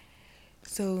be.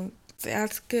 So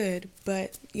that's good.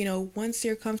 But, once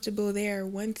you're comfortable there,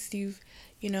 once you've,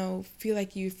 feel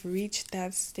like you've reached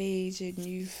that stage and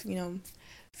you've,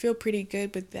 feel pretty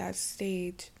good with that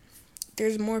stage,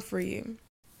 there's more for you.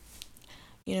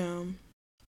 You know,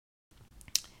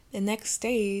 the next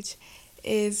stage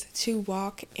is to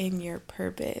walk in your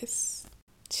purpose,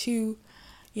 to,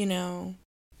 you know,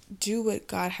 do what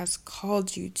God has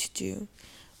called you to do.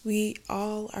 We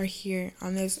all are here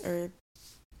on this earth,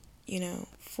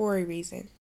 for a reason.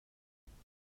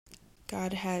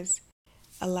 God has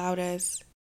allowed us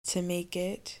to make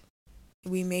it.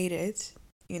 We made it.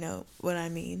 You know what I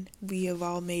mean? We have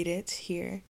all made it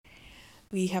here.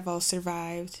 We have all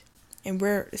survived. And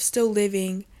we're still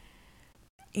living,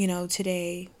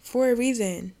 today for a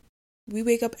reason. We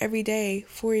wake up every day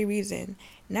for a reason.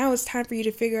 Now it's time for you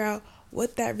to figure out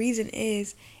what that reason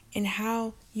is and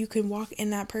how you can walk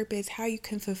in that purpose, how you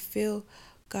can fulfill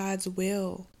God's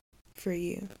will for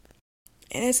you.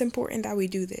 And it's important that we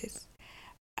do this.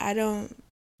 I don't,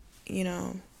 you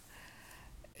know,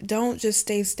 don't just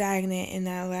stay stagnant in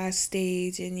that last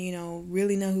stage and,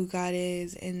 really know who God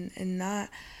is and not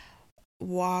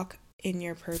walk in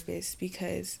your purpose,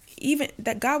 because even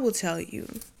that God will tell you,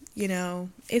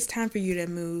 it's time for you to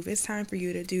move. It's time for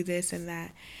you to do this and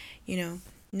that,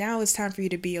 now it's time for you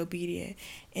to be obedient.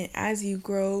 And as you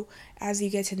grow, as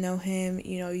you get to know him,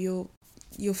 you'll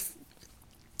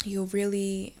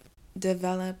really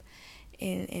develop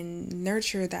and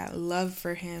nurture that love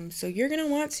for him. So you're gonna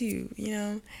want to,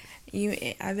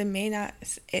 as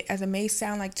it may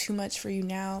sound like too much for you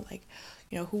now, like,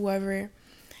 whoever,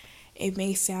 it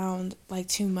may sound like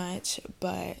too much,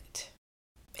 but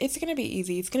it's gonna be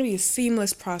easy. It's gonna be a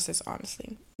seamless process,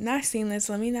 honestly. Not seamless.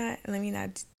 Let me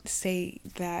not say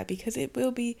that, because it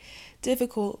will be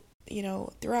difficult,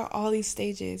 throughout all these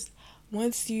stages.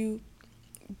 Once you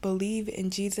believe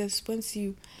in Jesus, once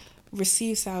you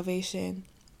receive salvation,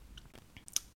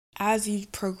 as you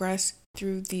progress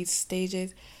through these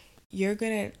stages, you're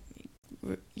gonna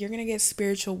get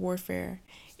spiritual warfare,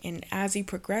 and as you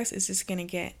progress, it's just gonna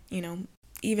get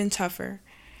even tougher.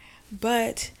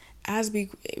 But as we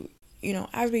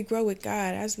as we grow with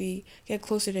God, as we get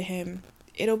closer to him,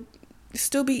 it'll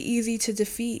still be easy to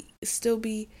defeat. Still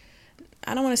be,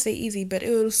 I don't want to say easy, but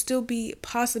it will still be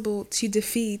possible to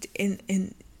defeat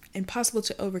and possible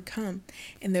to overcome.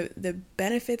 And the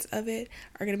benefits of it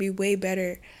are going to be way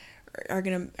better, are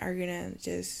going to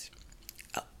just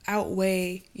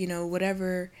outweigh,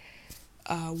 whatever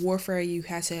warfare you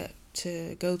had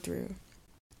to go through.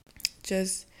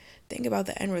 Just think about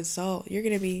the end result. You're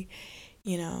going to be,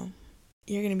 you're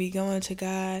going to be going to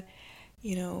God,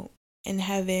 in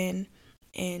heaven,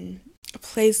 and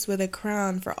placed with a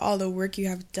crown for all the work you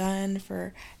have done,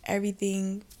 for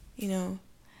everything,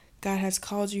 God has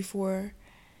called you for.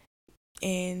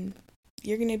 And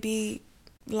you're going to be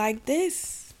like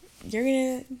this. You're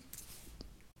going to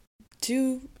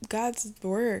do God's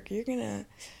work. You're going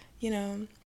to,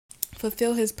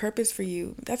 fulfill his purpose for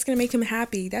you. That's going to make him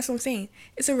happy. That's what I'm saying.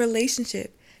 It's a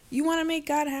relationship. You want to make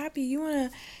God happy. You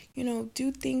want to,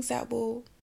 do things that will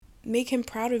make him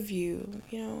proud of you.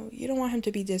 You don't want him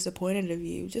to be disappointed of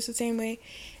you. Just the same way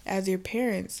as your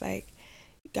parents. Like,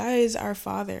 God is our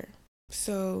father.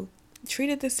 So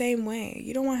treat it the same way.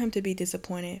 You don't want him to be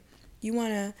disappointed. You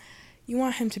want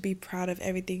him to be proud of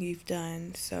everything you've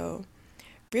done. So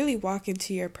really walk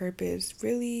into your purpose.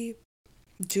 Really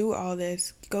do all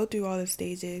this. Go through all the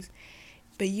stages.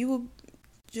 But you will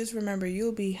just remember,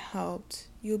 you'll be helped.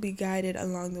 You'll be guided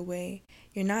along the way.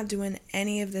 You're not doing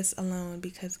any of this alone,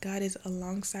 because God is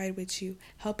alongside with you,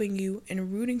 helping you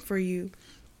and rooting for you.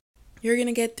 You're going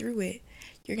to get through it.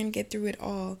 You're going to get through it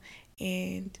all.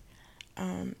 And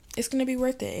it's going to be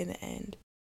worth it in the end.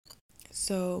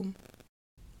 So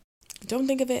don't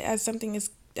think of it as something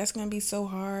that's going to be so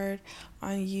hard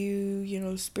on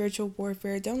you, spiritual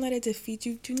warfare. Don't let it defeat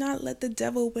you. Do not let the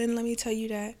devil win. Let me tell you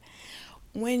that.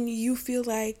 When you feel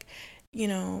like,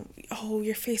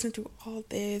 you're facing through all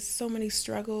this, so many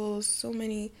struggles, so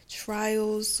many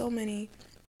trials, so many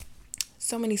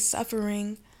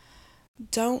suffering,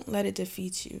 don't let it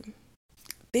defeat you.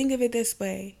 Think of it this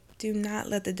way. Do not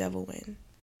let the devil win,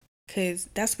 because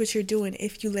that's what you're doing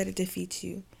if you let it defeat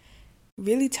you.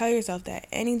 Really tell yourself that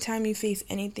anytime you face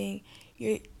anything,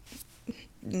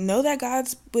 know that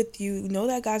God's with you, know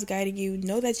that God's guiding you,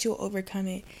 know that you'll overcome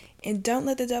it, and don't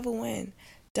let the devil win.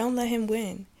 Don't let him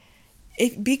win.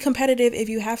 Be competitive if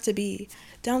you have to be.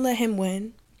 Don't let him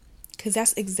win, because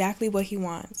that's exactly what he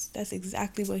wants. That's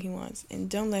exactly what he wants, and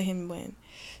don't let him win.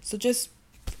 So just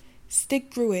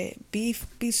stick through it. Be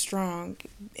strong,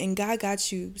 and God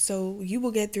got you, so you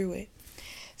will get through it.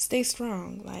 Stay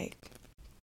strong, like,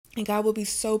 and God will be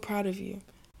so proud of you.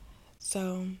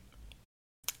 So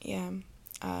yeah.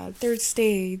 Third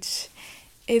stage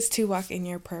is to walk in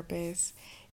your purpose,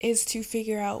 is to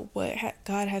figure out what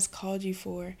God has called you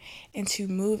for, and to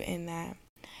move in that.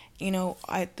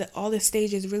 All the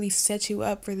stages really set you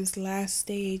up for this last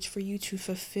stage for you to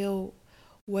fulfill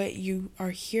what you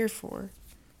are here for.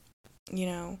 You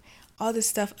know, all the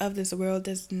stuff of this world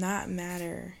does not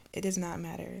matter. It does not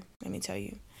matter. Let me tell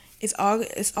you, it's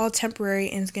all temporary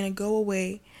and it's gonna go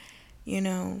away. You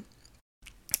know,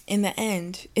 in the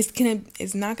end,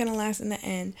 it's not gonna last in the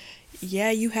end. Yeah,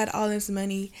 you had all this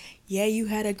money. Yeah, you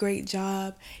had a great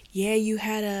job. Yeah, you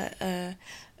had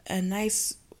a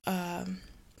nice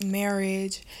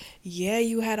marriage. Yeah,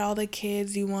 you had all the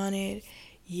kids you wanted.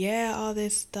 Yeah, all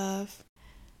this stuff.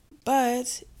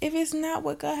 But if it's not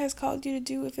what God has called you to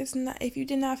do, if you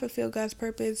did not fulfill God's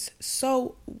purpose,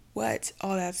 so what?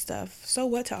 All that stuff. So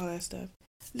what to all that stuff?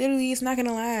 Literally, it's not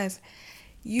gonna last.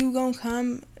 You gonna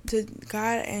come to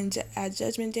God and at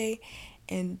Judgment Day,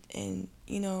 and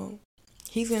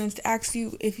He's gonna ask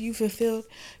you if you fulfilled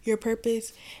your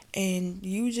purpose, and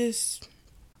you just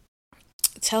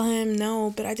tell Him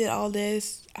no. But I did all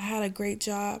this. I had a great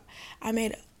job. I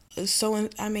made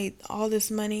all this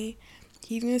money.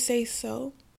 He's gonna say,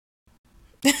 so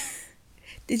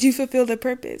did you fulfill the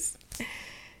purpose?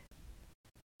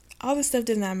 All this stuff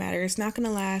does not matter. It's not going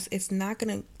to last. It's not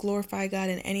going to glorify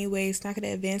God in any way. It's not going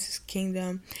to advance His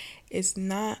kingdom. It's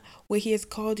not what He has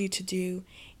called you to do.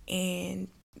 And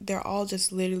they're all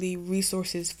just literally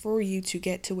resources for you to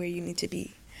get to where you need to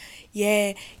be.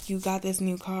 Yeah, you got this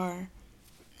new car.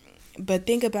 But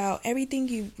think about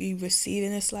everything you receive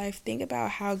in this life. Think about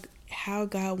how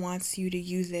God wants you to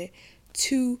use it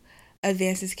to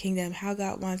advance His kingdom. How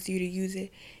God wants you to use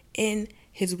it in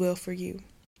His will for you.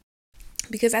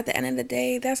 Because at the end of the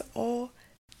day, that's all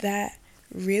that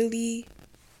really,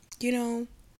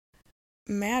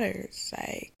 matters.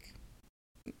 Like,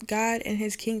 God and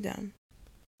His kingdom.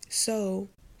 So,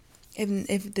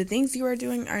 if the things you are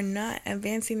doing are not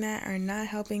advancing that, are not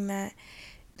helping that,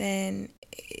 then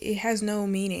it has no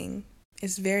meaning.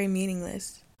 It's very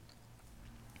meaningless.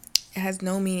 It has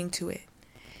no meaning to it.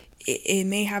 It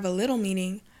may have a little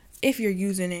meaning if you're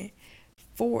using it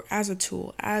as a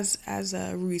tool, as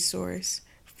a resource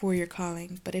for your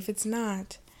calling. But if it's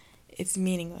not, it's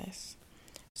meaningless.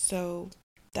 So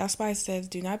that's why it says,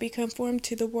 do not be conformed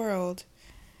to this world.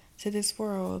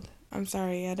 I'm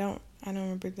sorry, I don't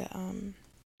remember the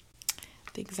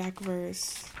exact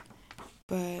verse,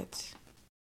 but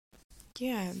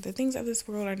yeah, the things of this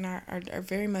world are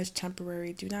very much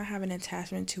temporary. Do not have an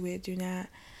attachment to it. Do not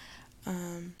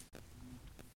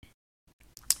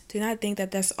think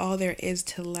that that's all there is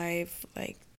to life.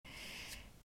 Like,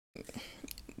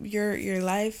 your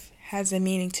life has a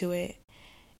meaning to it.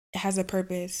 It has a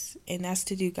purpose, and that's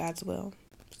to do God's will.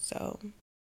 So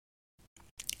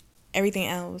everything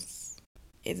else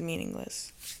is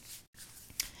meaningless.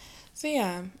 So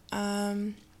yeah,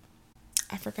 I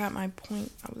forgot my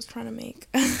point I was trying to make.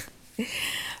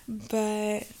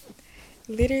 But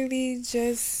literally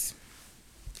just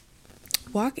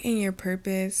walk in your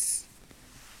purpose.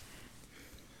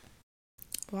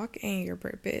 Walk in your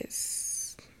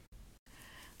purpose.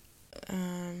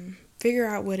 Figure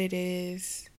out what it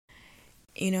is.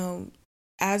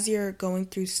 As you're going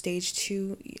through stage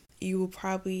 2,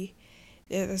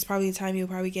 that's probably the time you'll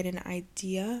probably get an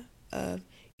idea of,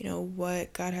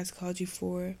 what God has called you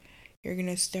for. You're going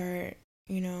to start,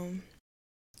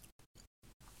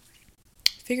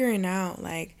 figuring out,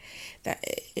 like, that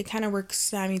it kind of works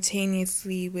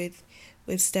simultaneously with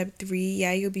step 3.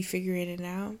 Yeah, you'll be figuring it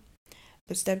out.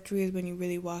 But step 3 is when you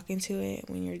really walk into it,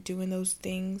 when you're doing those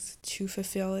things to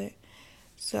fulfill it.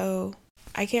 So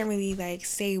I can't really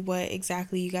say what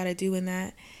exactly you got to do in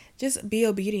that. Just be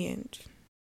obedient.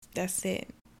 That's it.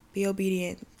 Be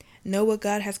obedient. Know what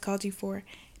God has called you for.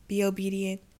 Be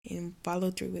obedient and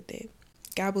follow through with it.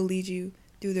 God will lead you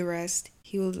through the rest.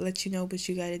 He will let you know what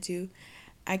you got to do.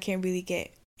 I can't really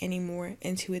get any more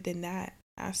into it than that.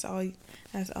 That's all.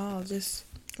 Just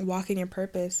walk in your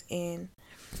purpose, and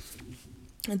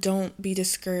don't be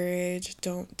discouraged.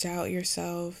 Don't doubt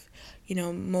yourself.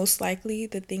 Most likely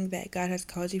the thing that God has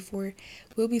called you for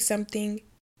will be something,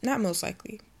 not most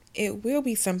likely, it will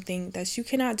be something that you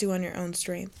cannot do on your own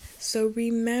strength. So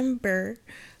remember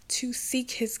to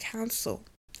seek his counsel.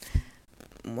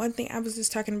 One thing, I was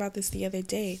just talking about this the other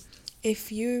day.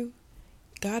 If you,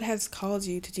 God has called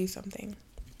you to do something,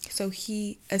 so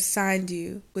he assigned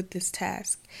you with this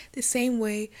task. The same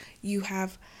way you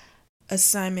have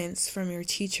assignments from your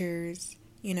teachers,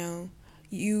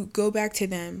 you go back to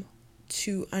them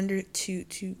to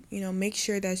make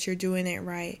sure that you're doing it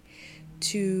right,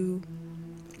 to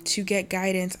get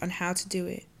guidance on how to do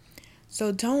it.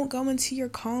 So don't go into your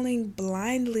calling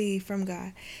blindly from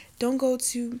God. Don't go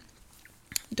to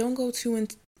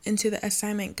into the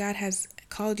assignment God has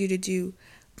called you to do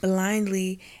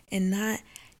blindly and not,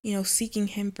 seeking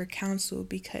him for counsel,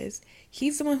 because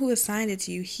he's the one who assigned it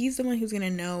to you. He's the one who's going to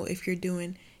know if you're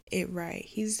doing it right.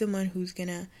 He's the one who's going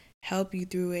to help you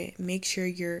through it. Make sure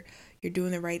you're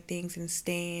doing the right things and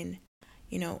staying,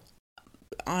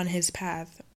 on his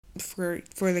path for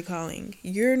the calling.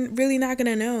 You're really not going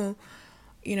to know,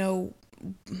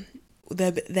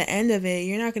 the end of it.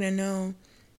 You're not going to know,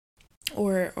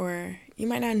 or you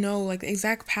might not know like the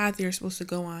exact path you're supposed to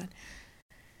go on.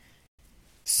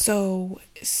 So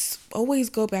always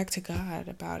go back to God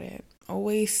about it.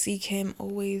 Always seek him,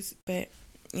 always. But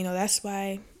that's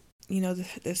why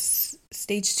this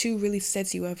stage 2 really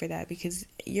sets you up for that, because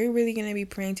you're really going to be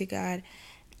praying to God,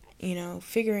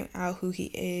 figuring out who he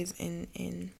is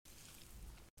and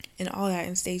all that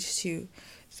in stage 2.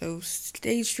 So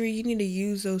stage 3, you need to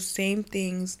use those same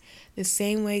things the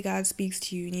same way God speaks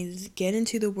to you. You need to get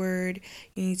into the word.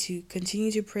 You need to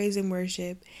continue to praise and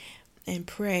worship and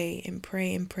pray and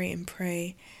pray and pray and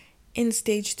pray in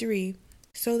stage 3,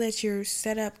 so that you're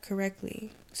set up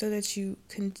correctly, so that you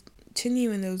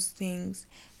continue in those things,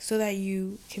 so that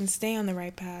you can stay on the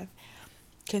right path.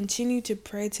 Continue to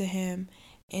pray to him,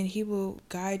 and he will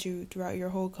guide you throughout your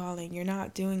whole calling. You're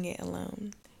not doing it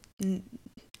alone.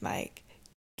 Like,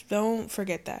 don't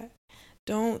forget that.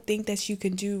 Don't think that you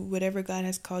can do whatever God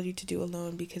has called you to do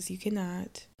alone, because you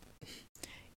cannot.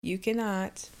 You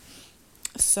cannot.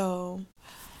 So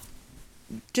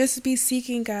just be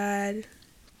seeking God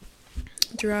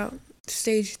throughout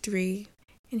stage 3,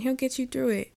 and he'll get you through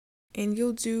it, and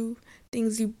you'll do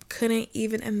things you couldn't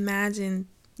even imagine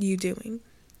you doing,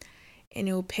 and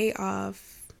it will pay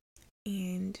off.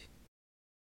 And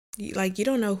you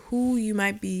don't know who you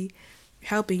might be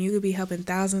helping. You could be helping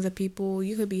thousands of people.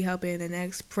 You could be helping the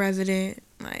next president.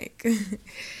 Like,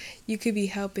 you could be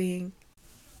helping,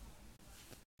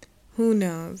 who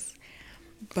knows.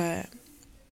 But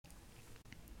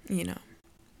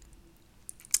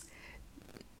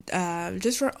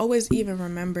just always even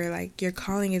remember, like, your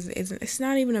calling isn't, it's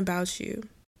not even about you.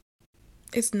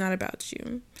 It's not about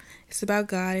you. It's about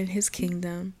God and his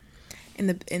kingdom,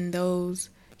 and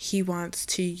those he wants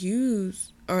to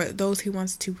use, or those he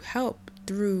wants to help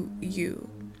through you.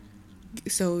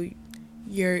 So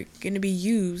you're going to be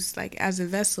used like as a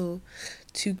vessel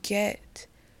to get,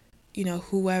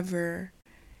 whoever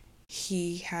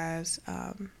he has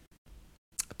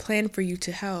planned for you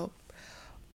to help,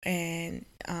 and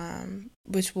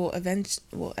which will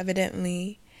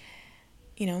evidently,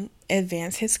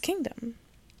 advance his kingdom.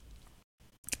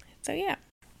 So yeah,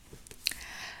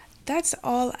 that's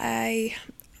all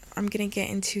I'm gonna get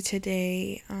into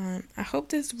today. I hope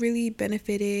this really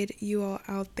benefited you all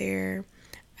out there.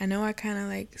 I know I kind of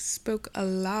like spoke a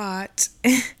lot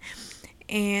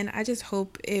and I just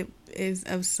hope it is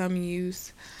of some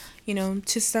use,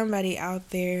 to somebody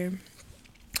out there,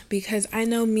 because I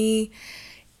know me,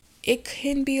 it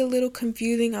can be a little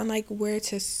confusing on like where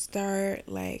to start.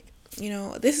 Like,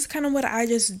 this is kind of what I've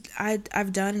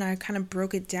done, and I kind of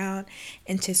broke it down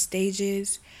into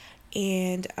stages.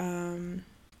 And I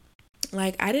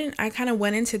kind of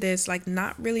went into this like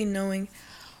not really knowing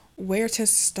where to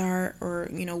start, or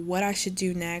what I should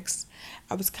do next.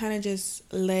 I was kind of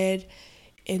just led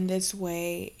in this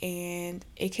way, and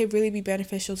it could really be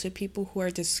beneficial to people who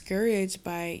are discouraged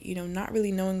by not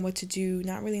really knowing what to do,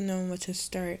 not really knowing what to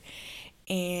start.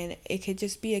 And it could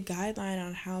just be a guideline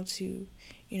on how to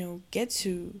get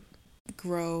to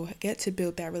grow, get to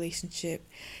build that relationship,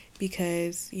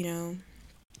 because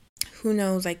who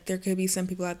knows, like, there could be some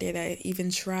people out there that even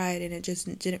tried and it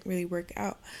just didn't really work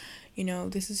out.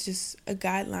 This is just a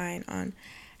guideline on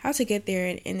how to get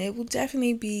there, and it will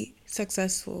definitely be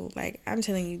successful. Like, I'm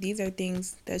telling you, these are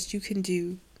things that you can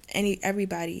do.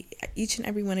 Everybody, each and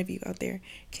every one of you out there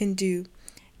can do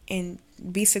and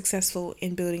be successful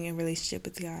in building a relationship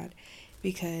with God.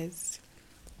 Because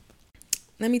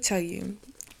let me tell you,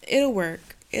 it'll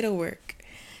work.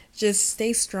 Just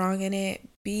stay strong in it.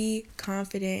 Be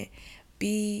confident.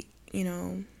 Be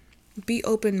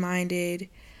open-minded.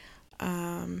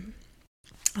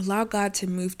 allow God to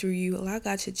move through you, allow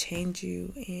God to change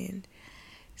you, and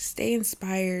stay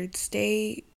inspired.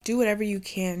 Do whatever you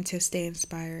can to stay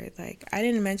inspired. Like, I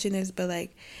didn't mention this, but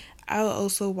like, I'll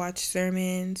also watch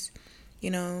sermons,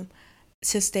 you know,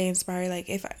 to stay inspired. Like,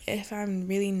 if I'm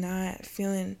really not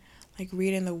feeling like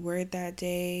reading the word that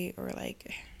day, or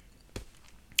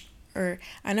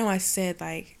I know I said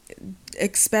like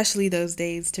especially those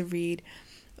days to read,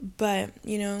 but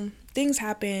things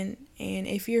happen, and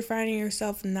if you're finding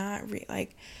yourself not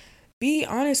like, be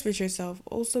honest with yourself.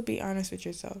 Also be honest with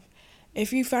yourself.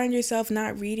 If you find yourself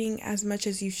not reading as much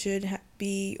as you should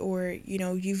be, or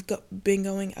you've been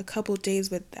going a couple days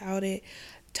without it,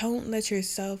 don't let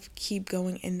yourself keep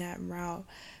going in that route.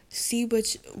 See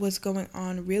what's going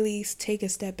on. Really take a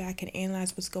step back and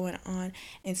analyze what's going on,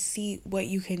 and see what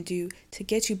you can do to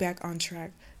get you back on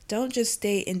track. Don't just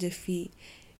stay in defeat.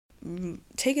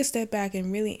 Take a step back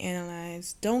and really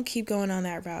analyze. Don't keep going on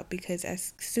that route, because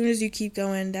as soon as you keep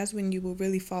going, that's when you will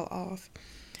really fall off.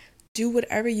 Do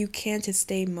whatever you can to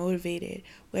stay motivated,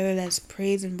 whether that's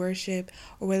praise and worship,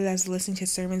 or whether that's listening to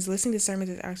sermons. Listening to sermons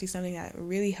is actually something that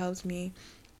really helps me.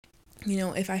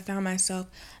 If I found myself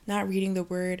not reading the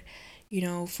word,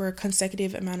 for a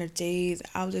consecutive amount of days,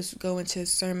 I'll just go into a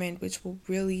sermon, which will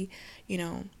really,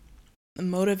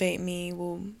 motivate me,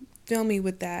 will fill me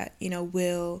with that,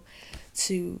 will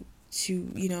to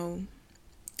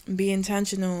be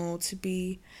intentional, to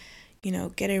be,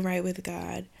 getting right with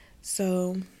God.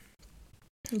 So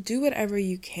do whatever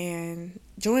you can.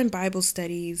 Join Bible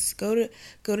studies. Go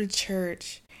to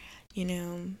church. You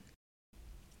know,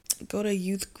 go to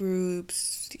youth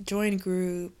groups. Join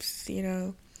groups.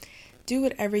 Do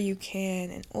whatever you can,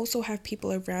 and also have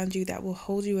people around you that will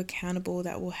hold you accountable,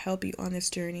 that will help you on this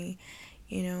journey.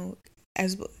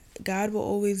 As God will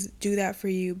always do that for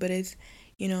you, but it's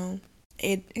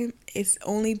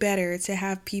only better to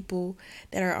have people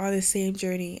that are on the same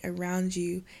journey around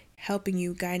you, helping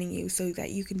you, guiding you, so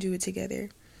that you can do it together.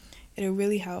 It'll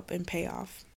really help and pay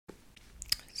off.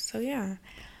 So yeah,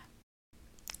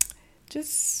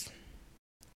 just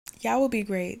y'all will be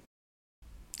great.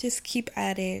 Just keep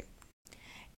at it,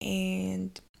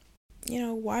 and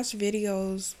watch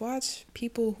videos, watch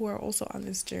people who are also on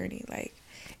this journey. Like,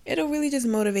 it'll really just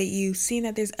motivate you, seeing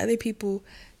that there's other people,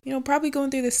 probably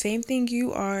going through the same thing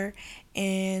you are.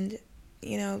 And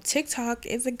TikTok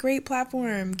is a great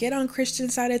platform. Get on Christian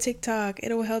side of TikTok.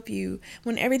 It'll help you.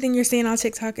 When everything you're seeing on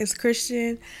TikTok is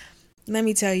Christian, let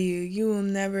me tell you, you will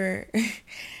never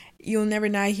you'll never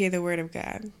not hear the word of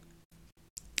God.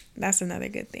 That's another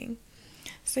good thing.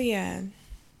 So yeah,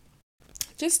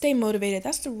 just stay motivated.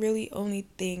 That's the really only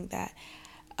thing that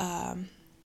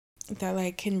that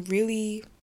like can really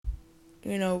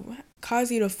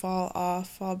cause you to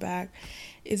fall back,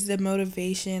 is the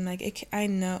motivation. Like, I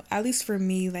know, at least for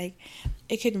me, like,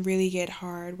 it can really get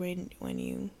hard when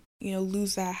you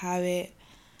lose that habit.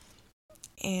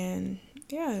 And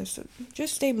yeah, so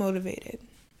just stay motivated.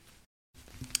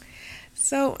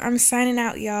 So I'm signing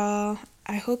out, y'all.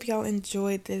 I hope y'all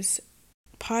enjoyed this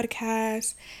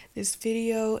podcast, this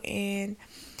video, and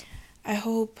I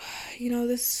hope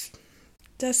this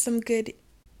does some good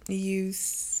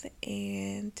use,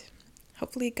 and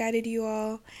hopefully it guided you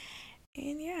all.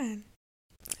 And yeah,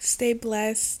 stay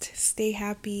blessed, stay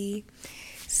happy,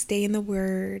 stay in the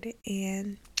word,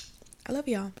 and I love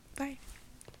y'all. Bye.